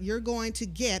year, you're going to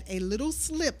get a little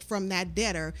slip from that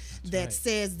debtor that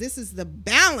says this is the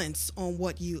balance on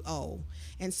what you owe.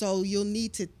 And so you'll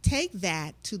need to take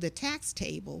that to the tax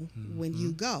table when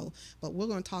you go. But we're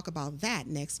going to talk about that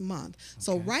next month.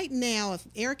 So right now,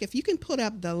 Eric, if you can put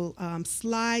up the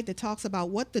slide that talks about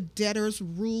what the debtors'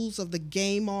 rules of the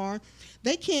game are.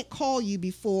 They can't call you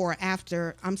before 8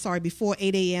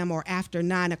 a.m. or after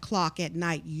 9 o'clock at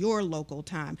night, your local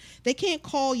time. They can't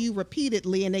call you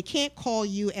repeatedly, and they can't call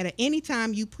you at any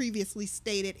time you previously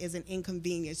stated as an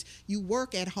inconvenience. You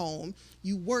work at home.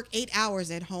 You work 8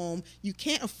 hours at home. You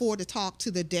can't afford to talk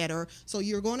to the debtor, so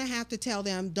you're going to have to tell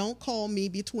them, don't call me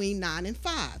between 9 and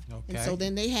 5. And so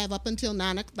then they have up until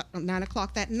 9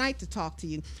 o'clock that night to talk to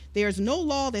you. There's no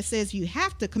law that says you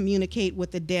have to communicate with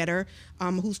the debtor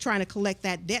who's trying to collect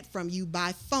that debt from you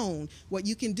by phone. What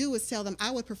you can do is tell them,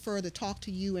 I would prefer to talk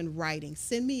to you in writing.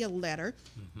 Send me a letter,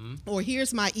 or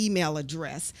here's my email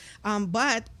address.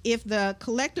 But if the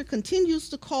collector continues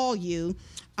to call you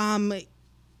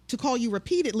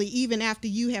repeatedly, even after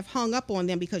you have hung up on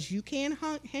them, because you can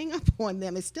hang up on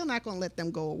them, it's still not going to let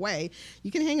them go away.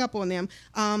 You can hang up on them.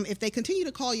 If they continue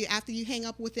to call you after you hang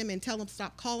up with them and tell them,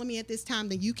 stop calling me at this time,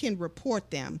 then you can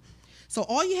report them. So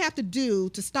all you have to do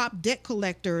to stop debt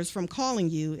collectors from calling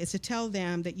you is to tell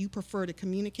them that you prefer to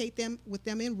communicate with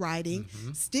them in writing.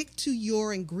 Stick to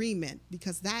your agreement,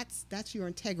 because that's your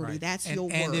integrity. Right. That's your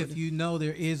word. And if you know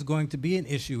there is going to be an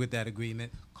issue with that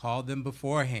agreement, call them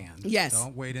beforehand. Yes.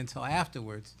 Don't wait until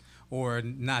afterwards or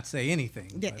not say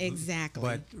anything. Yeah, exactly.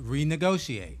 But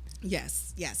renegotiate.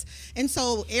 Yes, yes. And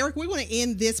so, Eric, we're going to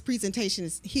end this presentation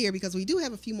here because we do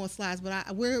have a few more slides,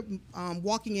 but we're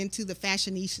walking into the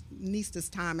fashionistas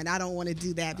time, and I don't want to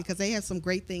do that because they have some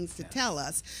great things to tell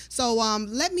us. So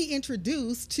let me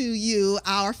introduce to you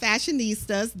our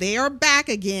fashionistas. They are back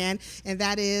again, and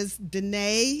that is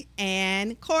Danae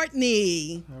and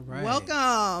Courtney. All right.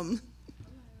 Welcome.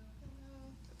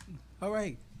 All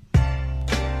right.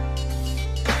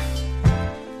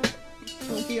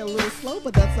 We'll be a little slow,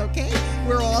 but that's okay.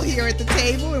 We're all here at the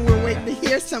table, and we're waiting to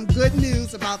hear some good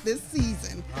news about this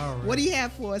season. All right. What do you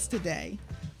have for us today?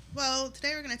 Well,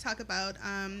 today we're going to talk about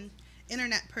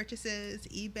internet purchases,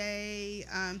 eBay,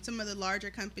 some of the larger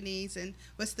companies, and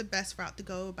what's the best route to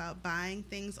go about buying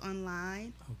things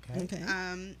online. Okay.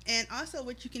 And also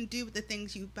what you can do with the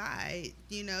things you buy.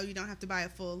 You know, you don't have to buy a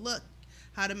full look.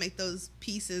 How to make those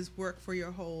pieces work for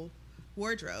your whole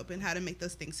wardrobe and how to make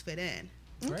those things fit in.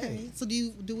 Okay. Great. So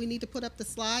do we need to put up the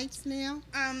slides now?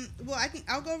 Well,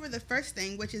 I'll go over the first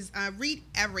thing, which is read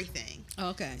everything.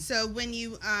 Okay. So when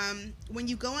you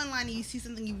go online and you see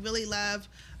something you really love,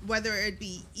 whether it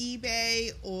be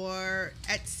eBay or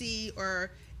Etsy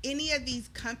or any of these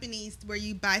companies where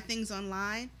you buy things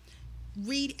online,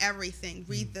 read everything.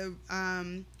 Read the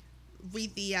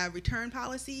return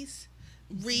policies.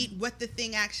 Read what the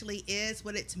thing actually is,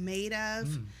 what it's made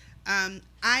of.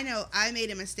 I know I made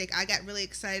a mistake. I got really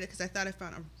excited because I thought I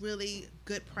found a really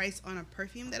good price on a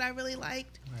perfume that I really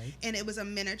liked. Right. And it was a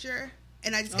miniature.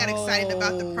 And I just got excited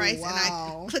about the price. Wow. And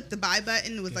I clicked the buy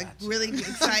button and was like Gotcha. really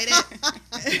excited.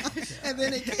 And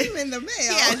then it came in the mail.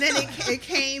 Yeah, and then it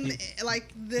came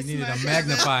like this You needed much. a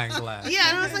magnifying glass. Yeah,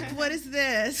 and I was like, what is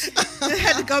this? I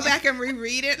had to go back and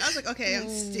reread it. I was like, okay, I'm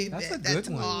stupid. That's a good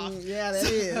one. off. Yeah, that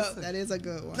is. That is a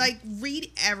good one. Like,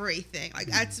 read everything. Like,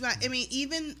 that's I mean,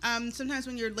 even sometimes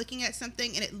when you're looking at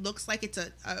something and it looks like it's a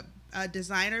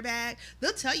designer bag,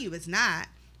 they'll tell you it's not,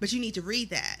 but you need to read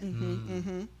that.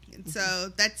 And so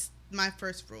that's my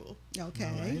first rule. Okay.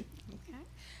 All right. Okay.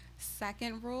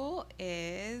 Second rule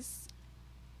is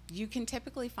you can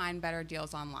typically find better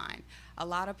deals online. A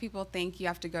lot of people think you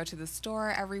have to go to the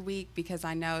store every week because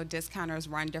I know discounters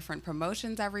run different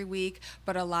promotions every week,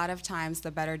 but a lot of times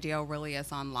the better deal really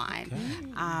is online.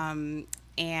 Okay.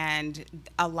 And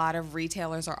a lot of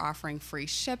retailers are offering free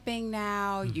shipping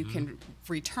now. You can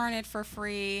return it for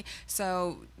free.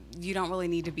 So you don't really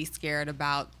need to be scared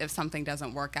about if something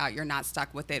doesn't work out, you're not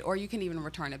stuck with it, or you can even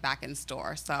return it back in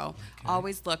store. So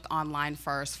always look online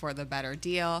first for the better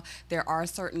deal. There are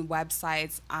certain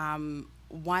websites,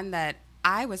 one that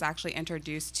I was actually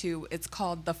introduced to, it's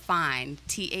called The Find,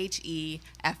 TheFind.com.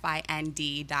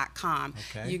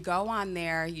 Okay. You go on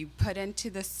there, you put into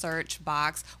the search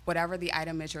box whatever the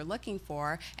item is you're looking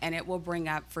for, and it will bring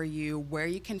up for you where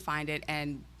you can find it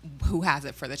and who has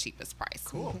it for the cheapest price.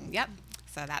 Cool. Yep.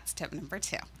 So that's tip number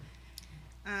 2.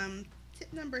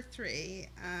 Tip number 3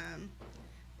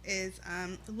 is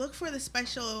look for the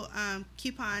special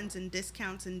coupons and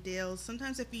discounts and deals.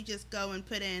 Sometimes if you just go and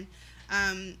put in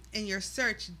your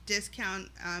search discount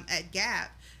at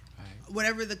Gap,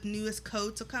 whatever the newest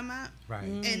codes will come up,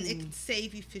 and it can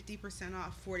save you 50%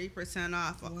 off, 40%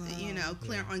 off, you know,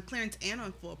 on clearance and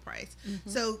on full price.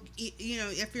 So, you know,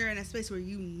 if you're in a space where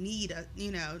you need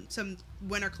some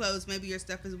winter clothes, maybe your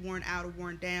stuff is worn out or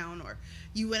worn down, or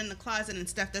you went in the closet and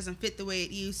stuff doesn't fit the way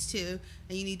it used to,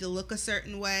 and you need to look a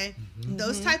certain way,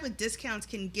 those type of discounts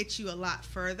can get you a lot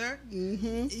further,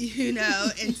 you know,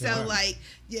 and so like,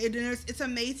 it's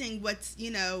amazing what's,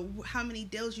 you know, how many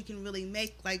deals you can really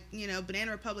make. Like, you know,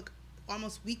 Banana Republic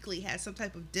almost weekly has some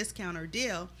type of discount or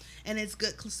deal, and it's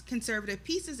good conservative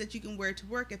pieces that you can wear to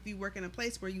work if you work in a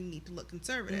place where you need to look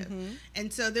conservative.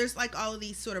 And so there's like all of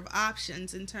these sort of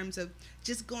options in terms of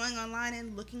just going online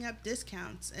and looking up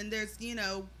discounts, and there's, you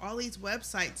know, all these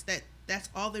websites that's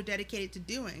all they're dedicated to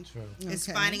doing is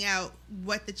finding out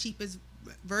what the cheapest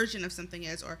version of something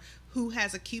is, or who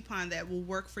has a coupon that will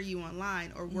work for you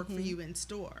online or work for you in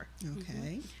store.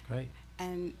 Okay. Great.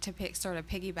 And to sort of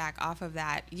piggyback off of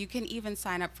that, you can even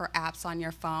sign up for apps on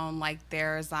your phone. Like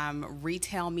there's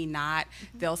Retail Me Not.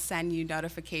 They'll send you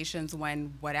notifications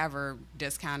when whatever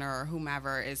discounter or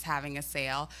whomever is having a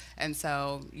sale. And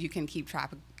so you can keep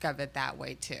track of it that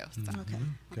way too. So. Okay.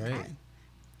 Great. Okay.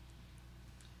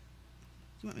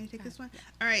 You want me to take this one?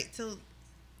 All right. So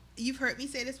you've heard me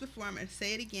say this before. I'm going to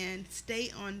say it again. Stay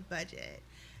on budget,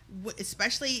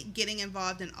 especially getting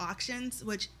involved in auctions,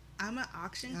 which I'm an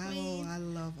auction queen. Oh, I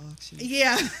love auctions.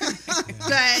 Yeah.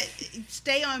 But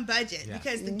stay on budget,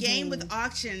 because the game with Mm-hmm.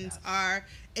 auctions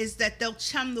is that they'll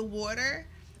chum the water,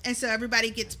 and so everybody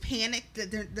gets panicked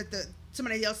that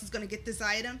somebody else is going to get this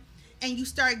item, and you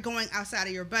start going outside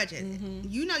of your budget.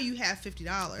 You know you have $50.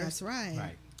 That's right.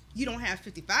 Right. You don't have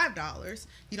 $55.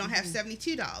 You don't have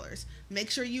 $72.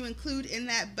 Make sure you include in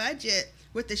that budget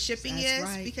what the shipping That's is,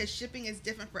 right. because shipping is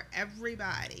different for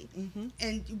everybody.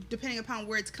 And depending upon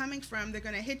where it's coming from, they're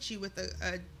going to hit you with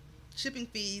a shipping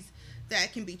fees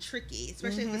that can be tricky,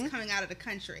 especially if it's coming out of the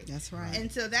country. That's right.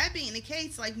 And so that being the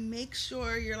case, like, make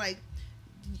sure you're like,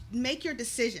 make your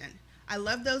decision. I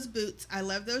love those boots. I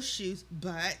love those shoes,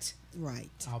 but Right.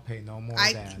 I'll pay no more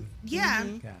than. yeah.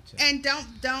 Gotcha. And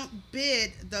don't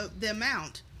bid the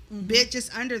amount. Bid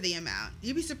just under the amount.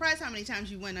 You'd be surprised how many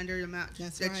times you went under the amount.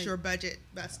 That's That's right. your budget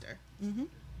buster.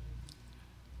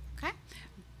 Okay.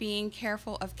 Being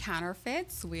careful of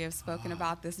counterfeits. We have spoken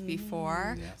about this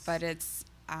before, Yes. but it's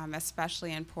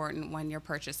especially important when you're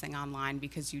purchasing online,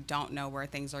 because you don't know where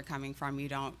things are coming from.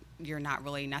 You're not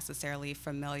really necessarily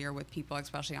familiar with people,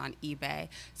 especially on eBay.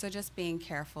 So just being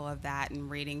careful of that and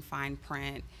reading fine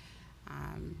print.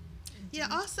 Yeah.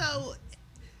 Also,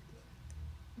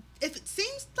 if it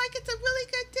seems like it's a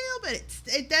really good deal,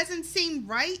 but it doesn't seem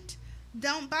right,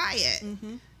 don't buy it.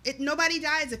 Nobody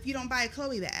dies if you don't buy a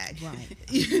Chloe bag. Right.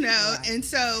 You know, Right. and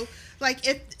so, like,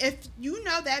 if you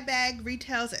know that bag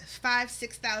retails at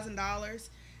 $5,000-$6,000,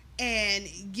 and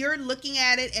you're looking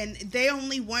at it and they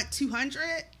only want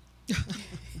 $200,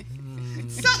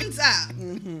 something's up.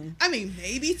 I mean,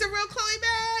 maybe it's a real Chloe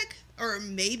bag, or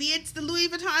maybe it's the Louis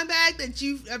Vuitton bag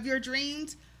of your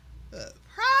dreams.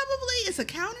 Probably it's a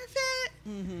counterfeit,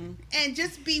 and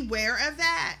just beware of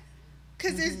that.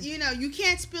 Because there's, you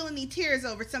can't spill any tears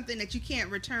over something that you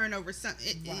can't return over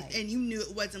Right. and you knew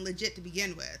it wasn't legit to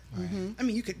begin with. Right. I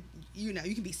mean, you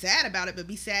can be sad about it, but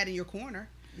be sad in your corner.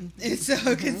 And so,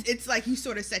 because it's like you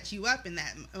sort of set you up in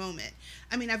that moment.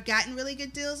 I mean, I've gotten really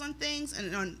good deals on things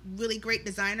and on really great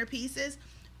designer pieces,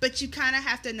 but you kind of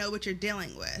have to know what you're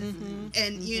dealing with,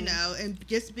 and and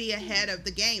just be ahead of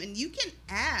the game. And you can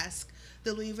ask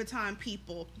the Louis Vuitton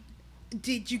people,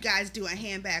 "Did you guys do a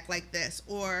handbag like this?"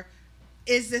 or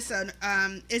is this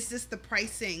the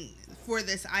pricing for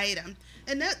this item?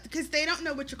 And that, because they don't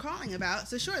know what you're calling about,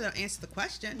 so sure, they'll answer the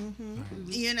question,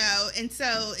 and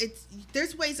so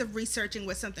there's ways of researching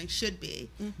what something should be.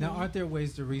 Now, aren't there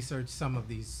ways to research some of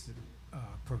these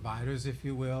providers, if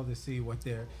you will, to see what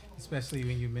they're, especially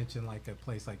when you mention like a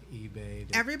place like eBay?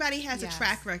 Everybody has Yes. a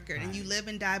track record, and you Right. live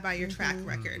and die by your track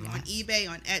record on eBay,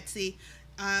 on Etsy.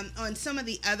 On some of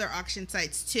the other auction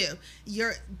sites too,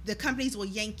 the companies will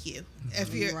yank you if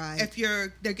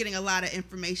they're getting a lot of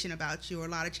information about you or a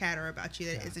lot of chatter about you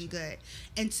that Gotcha. isn't good,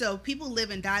 and so people live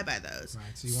and die by those. Right.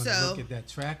 So you want to look at that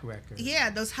track record.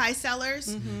 Yeah, those high sellers,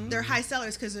 they're high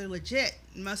sellers because they're legit.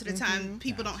 Most of the time,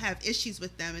 people don't have issues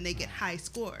with them, and they get high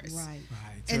scores. Right.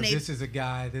 Right. So And if they- this is a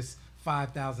guy, this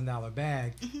 $5,000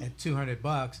 bag at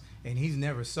 $200, and he's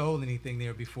never sold anything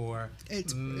there before.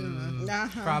 It's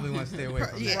Probably want to stay away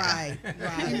from Yeah. that.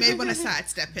 Right. you may want to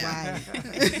sidestep him.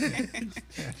 Right.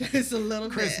 Just a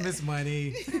little Christmas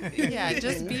money. Yeah,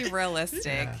 just be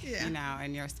realistic, Yeah.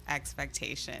 in your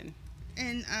expectation.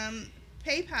 And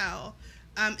PayPal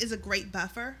is a great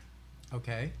buffer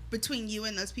Okay. between you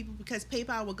and those people, because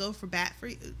PayPal will go to bat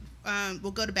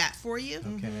for you.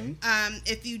 Okay.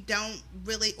 If you don't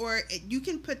really, or you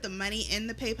can put the money in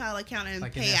the PayPal account and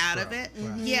Like an pay out of escrow. it.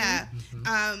 Right. Yeah.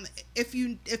 If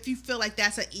you feel like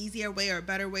that's an easier way or a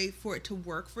better way for it to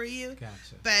work for you.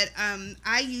 Gotcha. But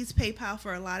I use PayPal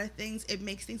for a lot of things. It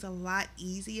makes things a lot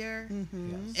easier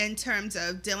Yes. in terms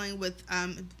of dealing with.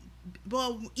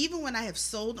 Well, even when I have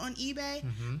sold on eBay,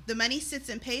 the money sits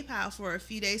in PayPal for a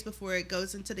few days before it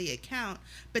goes into the account.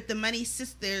 But the money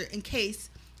sits there in case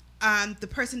the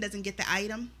person doesn't get the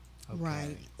item Okay.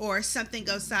 Right. or something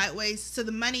goes sideways. So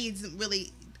the money isn't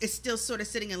really it's still sort of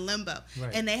sitting in limbo,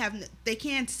 Right. and they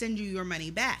can't send you your money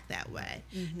back that way,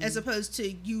 as opposed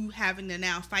to you having to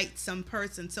now fight some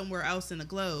person somewhere else in the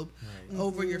globe Right.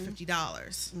 over your $50.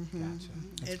 Gotcha.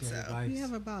 That's It's, great uh, advice. We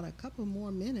have about a couple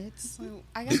more minutes. So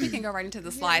I guess we can go right into the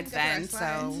Yeah, we slides can go to our then, so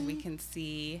slides. we can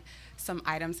see some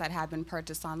items that have been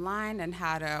purchased online and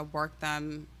how to work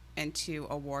them into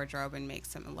a wardrobe and make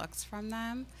some looks from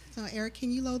them. So, Eric,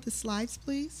 can you load the slides,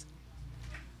 please?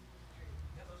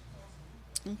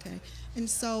 Okay. And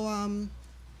so,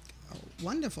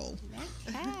 wonderful.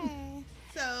 Okay.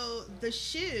 So the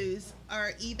shoes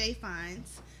are eBay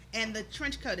finds, and the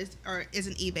trench coat is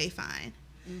an eBay find.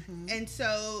 And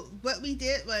so what we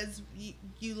did was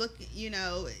you look, you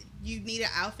need an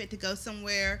outfit to go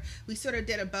somewhere. We sort of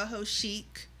did a boho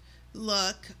chic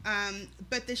look,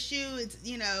 but the shoe is,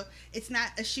 it's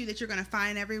not a shoe that you're going to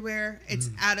find everywhere. It's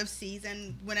out of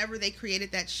season. Whenever they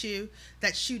created that shoe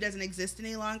doesn't exist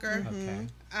any longer. Okay.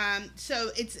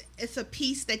 So it's a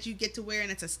piece that you get to wear, and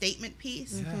it's a statement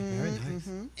piece. Yeah, very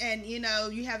nice. And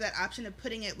you have that option of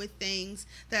putting it with things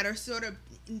that are sort of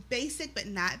basic but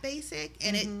not basic,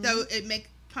 and it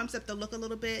pumps up the look a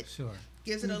little bit, Sure.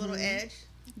 gives it a little edge.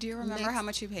 Do you remember how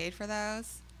much you paid for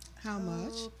those? How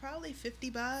much? Oh, probably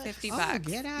 $50. $50. Oh,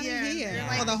 get out of Yeah, here. they're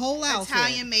like For the whole outfit.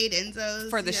 Italian made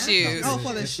Enzos. For the yeah. shoes. Oh,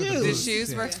 for the It's for shoes. The boots.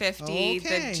 shoes were Yeah. 50.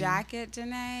 Okay. The jacket,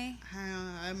 Danae,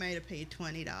 I might have paid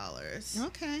 $20.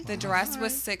 Okay. the dress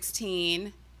was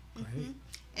 16. Great.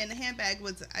 And the handbag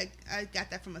was I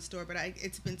got that from a store, but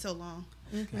it's been so long.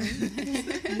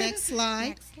 Next slide.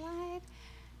 Next slide.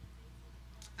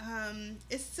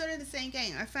 It's sort of the same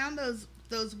game. I found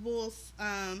those wool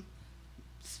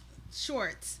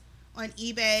shorts on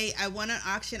eBay. I won an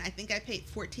auction. I think I paid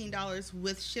 $14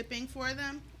 with shipping for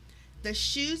them. The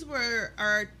shoes are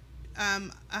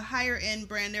a higher end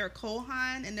brand. They're a Cole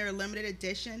Haan, and they're a limited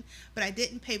edition, but I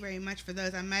didn't pay very much for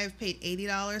those. I might have paid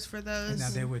 $80 for those. And now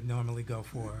they would normally go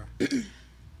for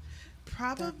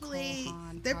Probably, Cole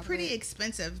Haan, they're probably. pretty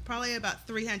expensive. Probably about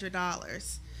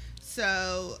 $300.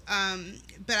 So,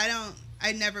 but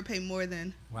I never pay more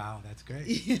than. wow, that's great.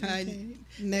 Yeah, Okay.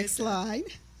 Next slide.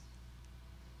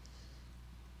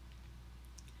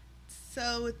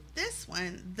 So with this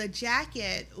one, the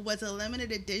jacket was a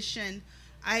limited edition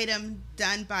item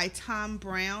done by Tom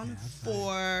Brown Yeah, that's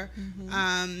for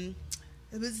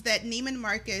it was that Neiman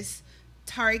Marcus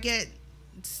Target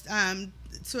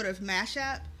sort of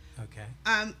mashup. Okay.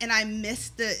 And I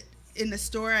missed it in the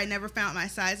store. I never found my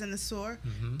size in the store,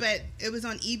 but it was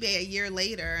on eBay a year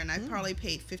later, and I probably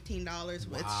paid $15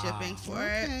 with Wow. shipping for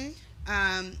it. Okay.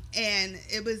 And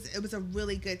it was a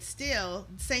really good steal.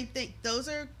 Same thing. Those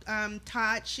are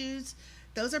Todd shoes.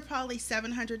 Those are probably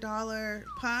 $700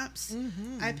 pumps.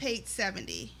 I paid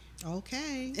 $70.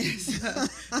 Okay. So,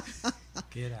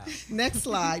 Get out. Next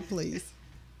slide, please.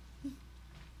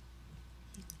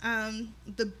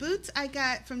 the boots I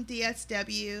got from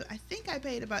DSW, I think I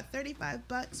paid about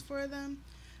 $35 for them.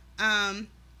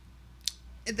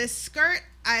 The skirt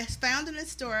I found in the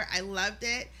store, I loved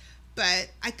it, but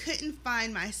I couldn't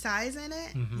find my size in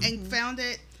it, and found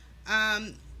it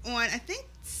on, I think,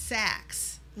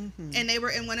 Saks. And they were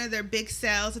in one of their big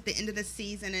sales at the end of the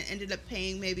season, and ended up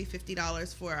paying maybe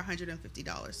 $50 for a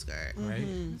 $150 skirt. Right.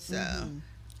 So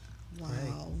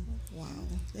Wow. Wow.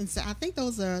 And so I think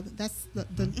that's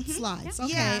the slides.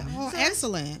 Okay. Yeah. Oh, So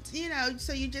excellent.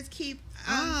 so you just keep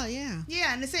Yeah.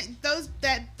 yeah, and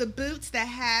the boots that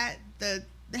had the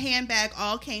handbag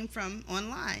all came from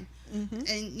online. And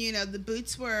the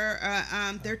boots were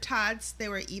they're Todd's. They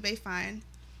were eBay find.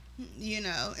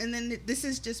 And then this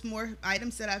is just more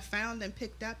items that I've found and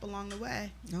picked up along the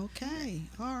way. Okay.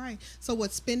 All right. So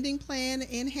with spending plan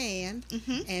in hand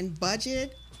and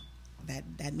budget,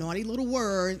 that naughty little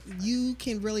word, you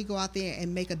can really go out there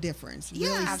and make a difference. Yeah,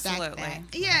 really stack absolutely. that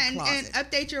Yeah, and closet.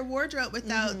 update your wardrobe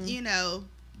without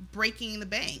breaking the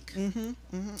bank.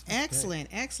 Excellent,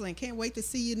 excellent. Can't wait to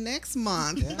see you next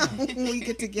month when we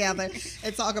get together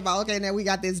and talk about, okay, now we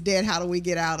got this debt, how do we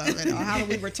get out of it? Or how do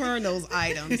we return those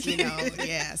items,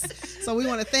 Yes. So we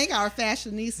want to thank our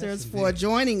fashionistas Yes, for indeed.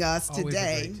 always us Always a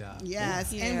today. great job.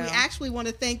 Yes. Thank And we you. actually want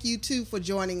to thank you too for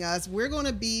joining us. We're going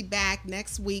to be back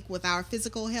next week with our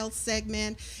physical health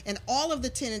segment, and all of the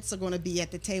tenants are going to be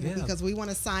at the table Yeah. because we want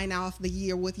to sign off the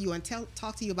year with you and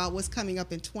talk to you about what's coming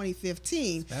up in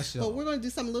 2015. Special. But we're going to do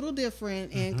something a little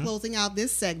different in closing out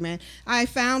this segment. I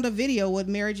found a video with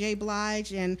Mary J.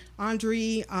 Blige and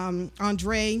Andre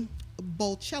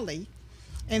Bocelli.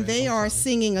 And they are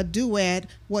singing a duet,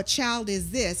 What Child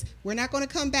Is This? We're not going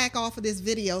to come back off of this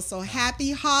video, so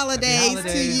happy holidays to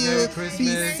holidays, you. Merry Be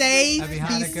Christmas, safe, Happy be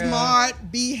Hanukkah, smart,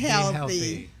 be Be healthy.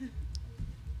 healthy.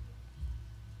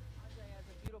 Andre has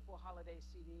a beautiful holiday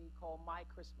CD called My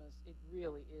Christmas. It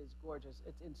really is gorgeous.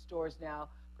 It's in stores now,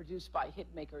 produced by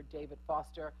hitmaker David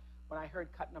Foster. When I heard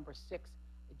cut number 6,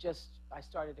 I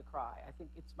started to cry. I think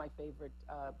it's my favorite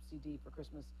CD for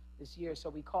Christmas this year. So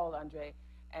we called Andre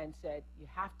and said, you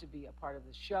have to be a part of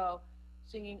the show,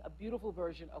 singing a beautiful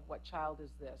version of What Child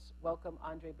Is This? Welcome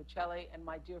Andre Bocelli and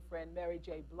my dear friend Mary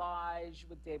J. Blige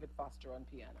with David Foster on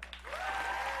piano.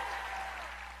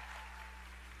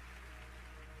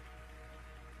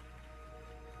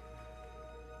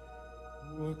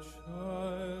 What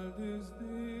child is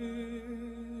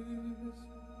this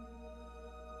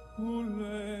who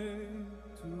lay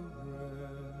to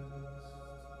rest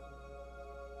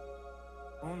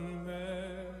on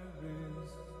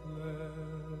Mary's lap?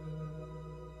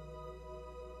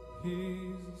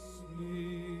 He's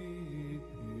sleeping.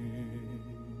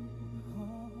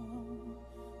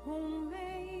 Home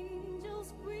angels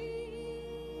greet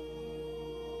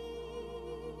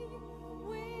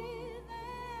with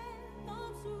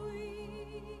anthems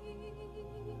sweet,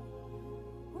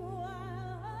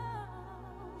 while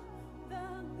the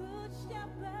good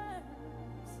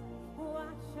shepherds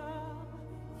watch our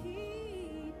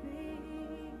keeping.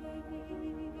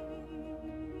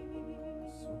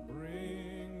 So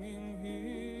bringing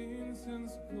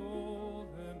incense, gold,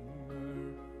 and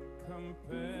myrrh, come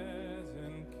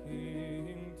peasant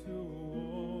king to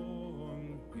warm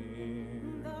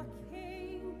him. The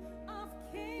King of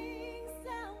Kings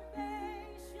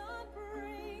salvation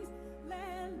brings,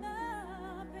 let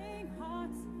loving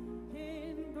hearts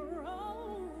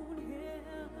enthrone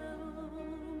him.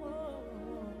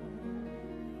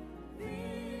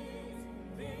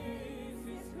 This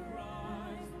is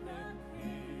Christ the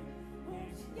King, whom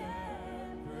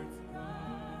shepherds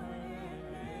guard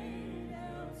and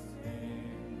angels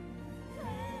sing.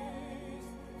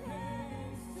 Haste,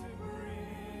 haste to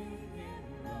bring him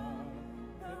love,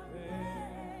 the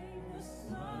babe, the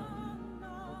Son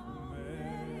of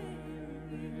Mary.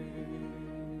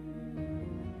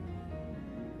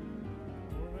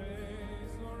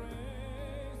 Praise, oh,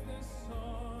 raise the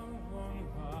Son on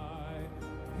high.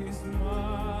 His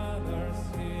mother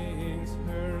sings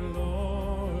her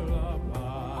lullaby.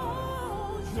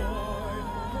 Oh, Joy,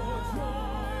 for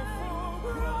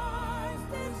Christ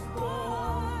is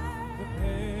born. The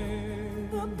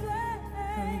babe the babe,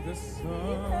 and the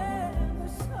Son and the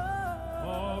Son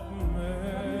of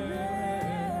Mary.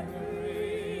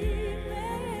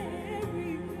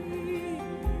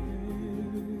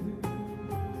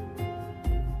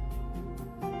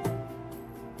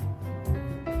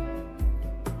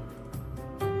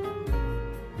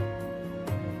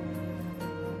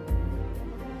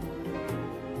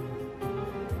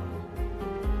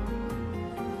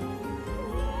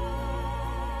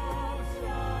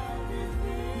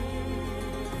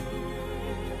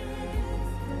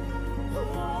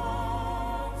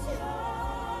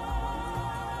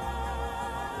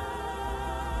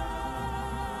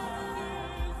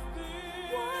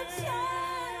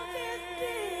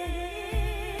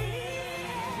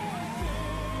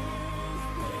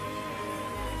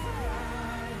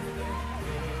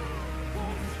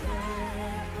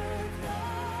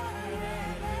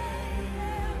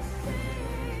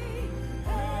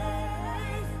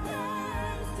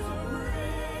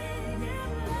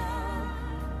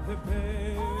 The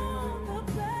babe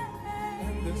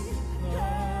and the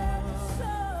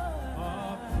Son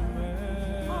of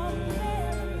Mary. Of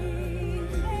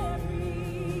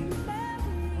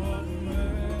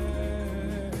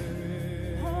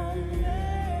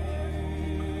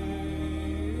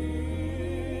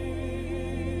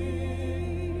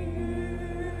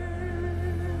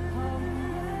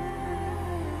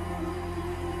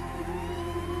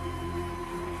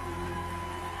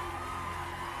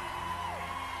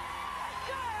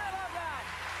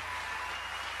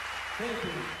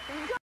Thank you.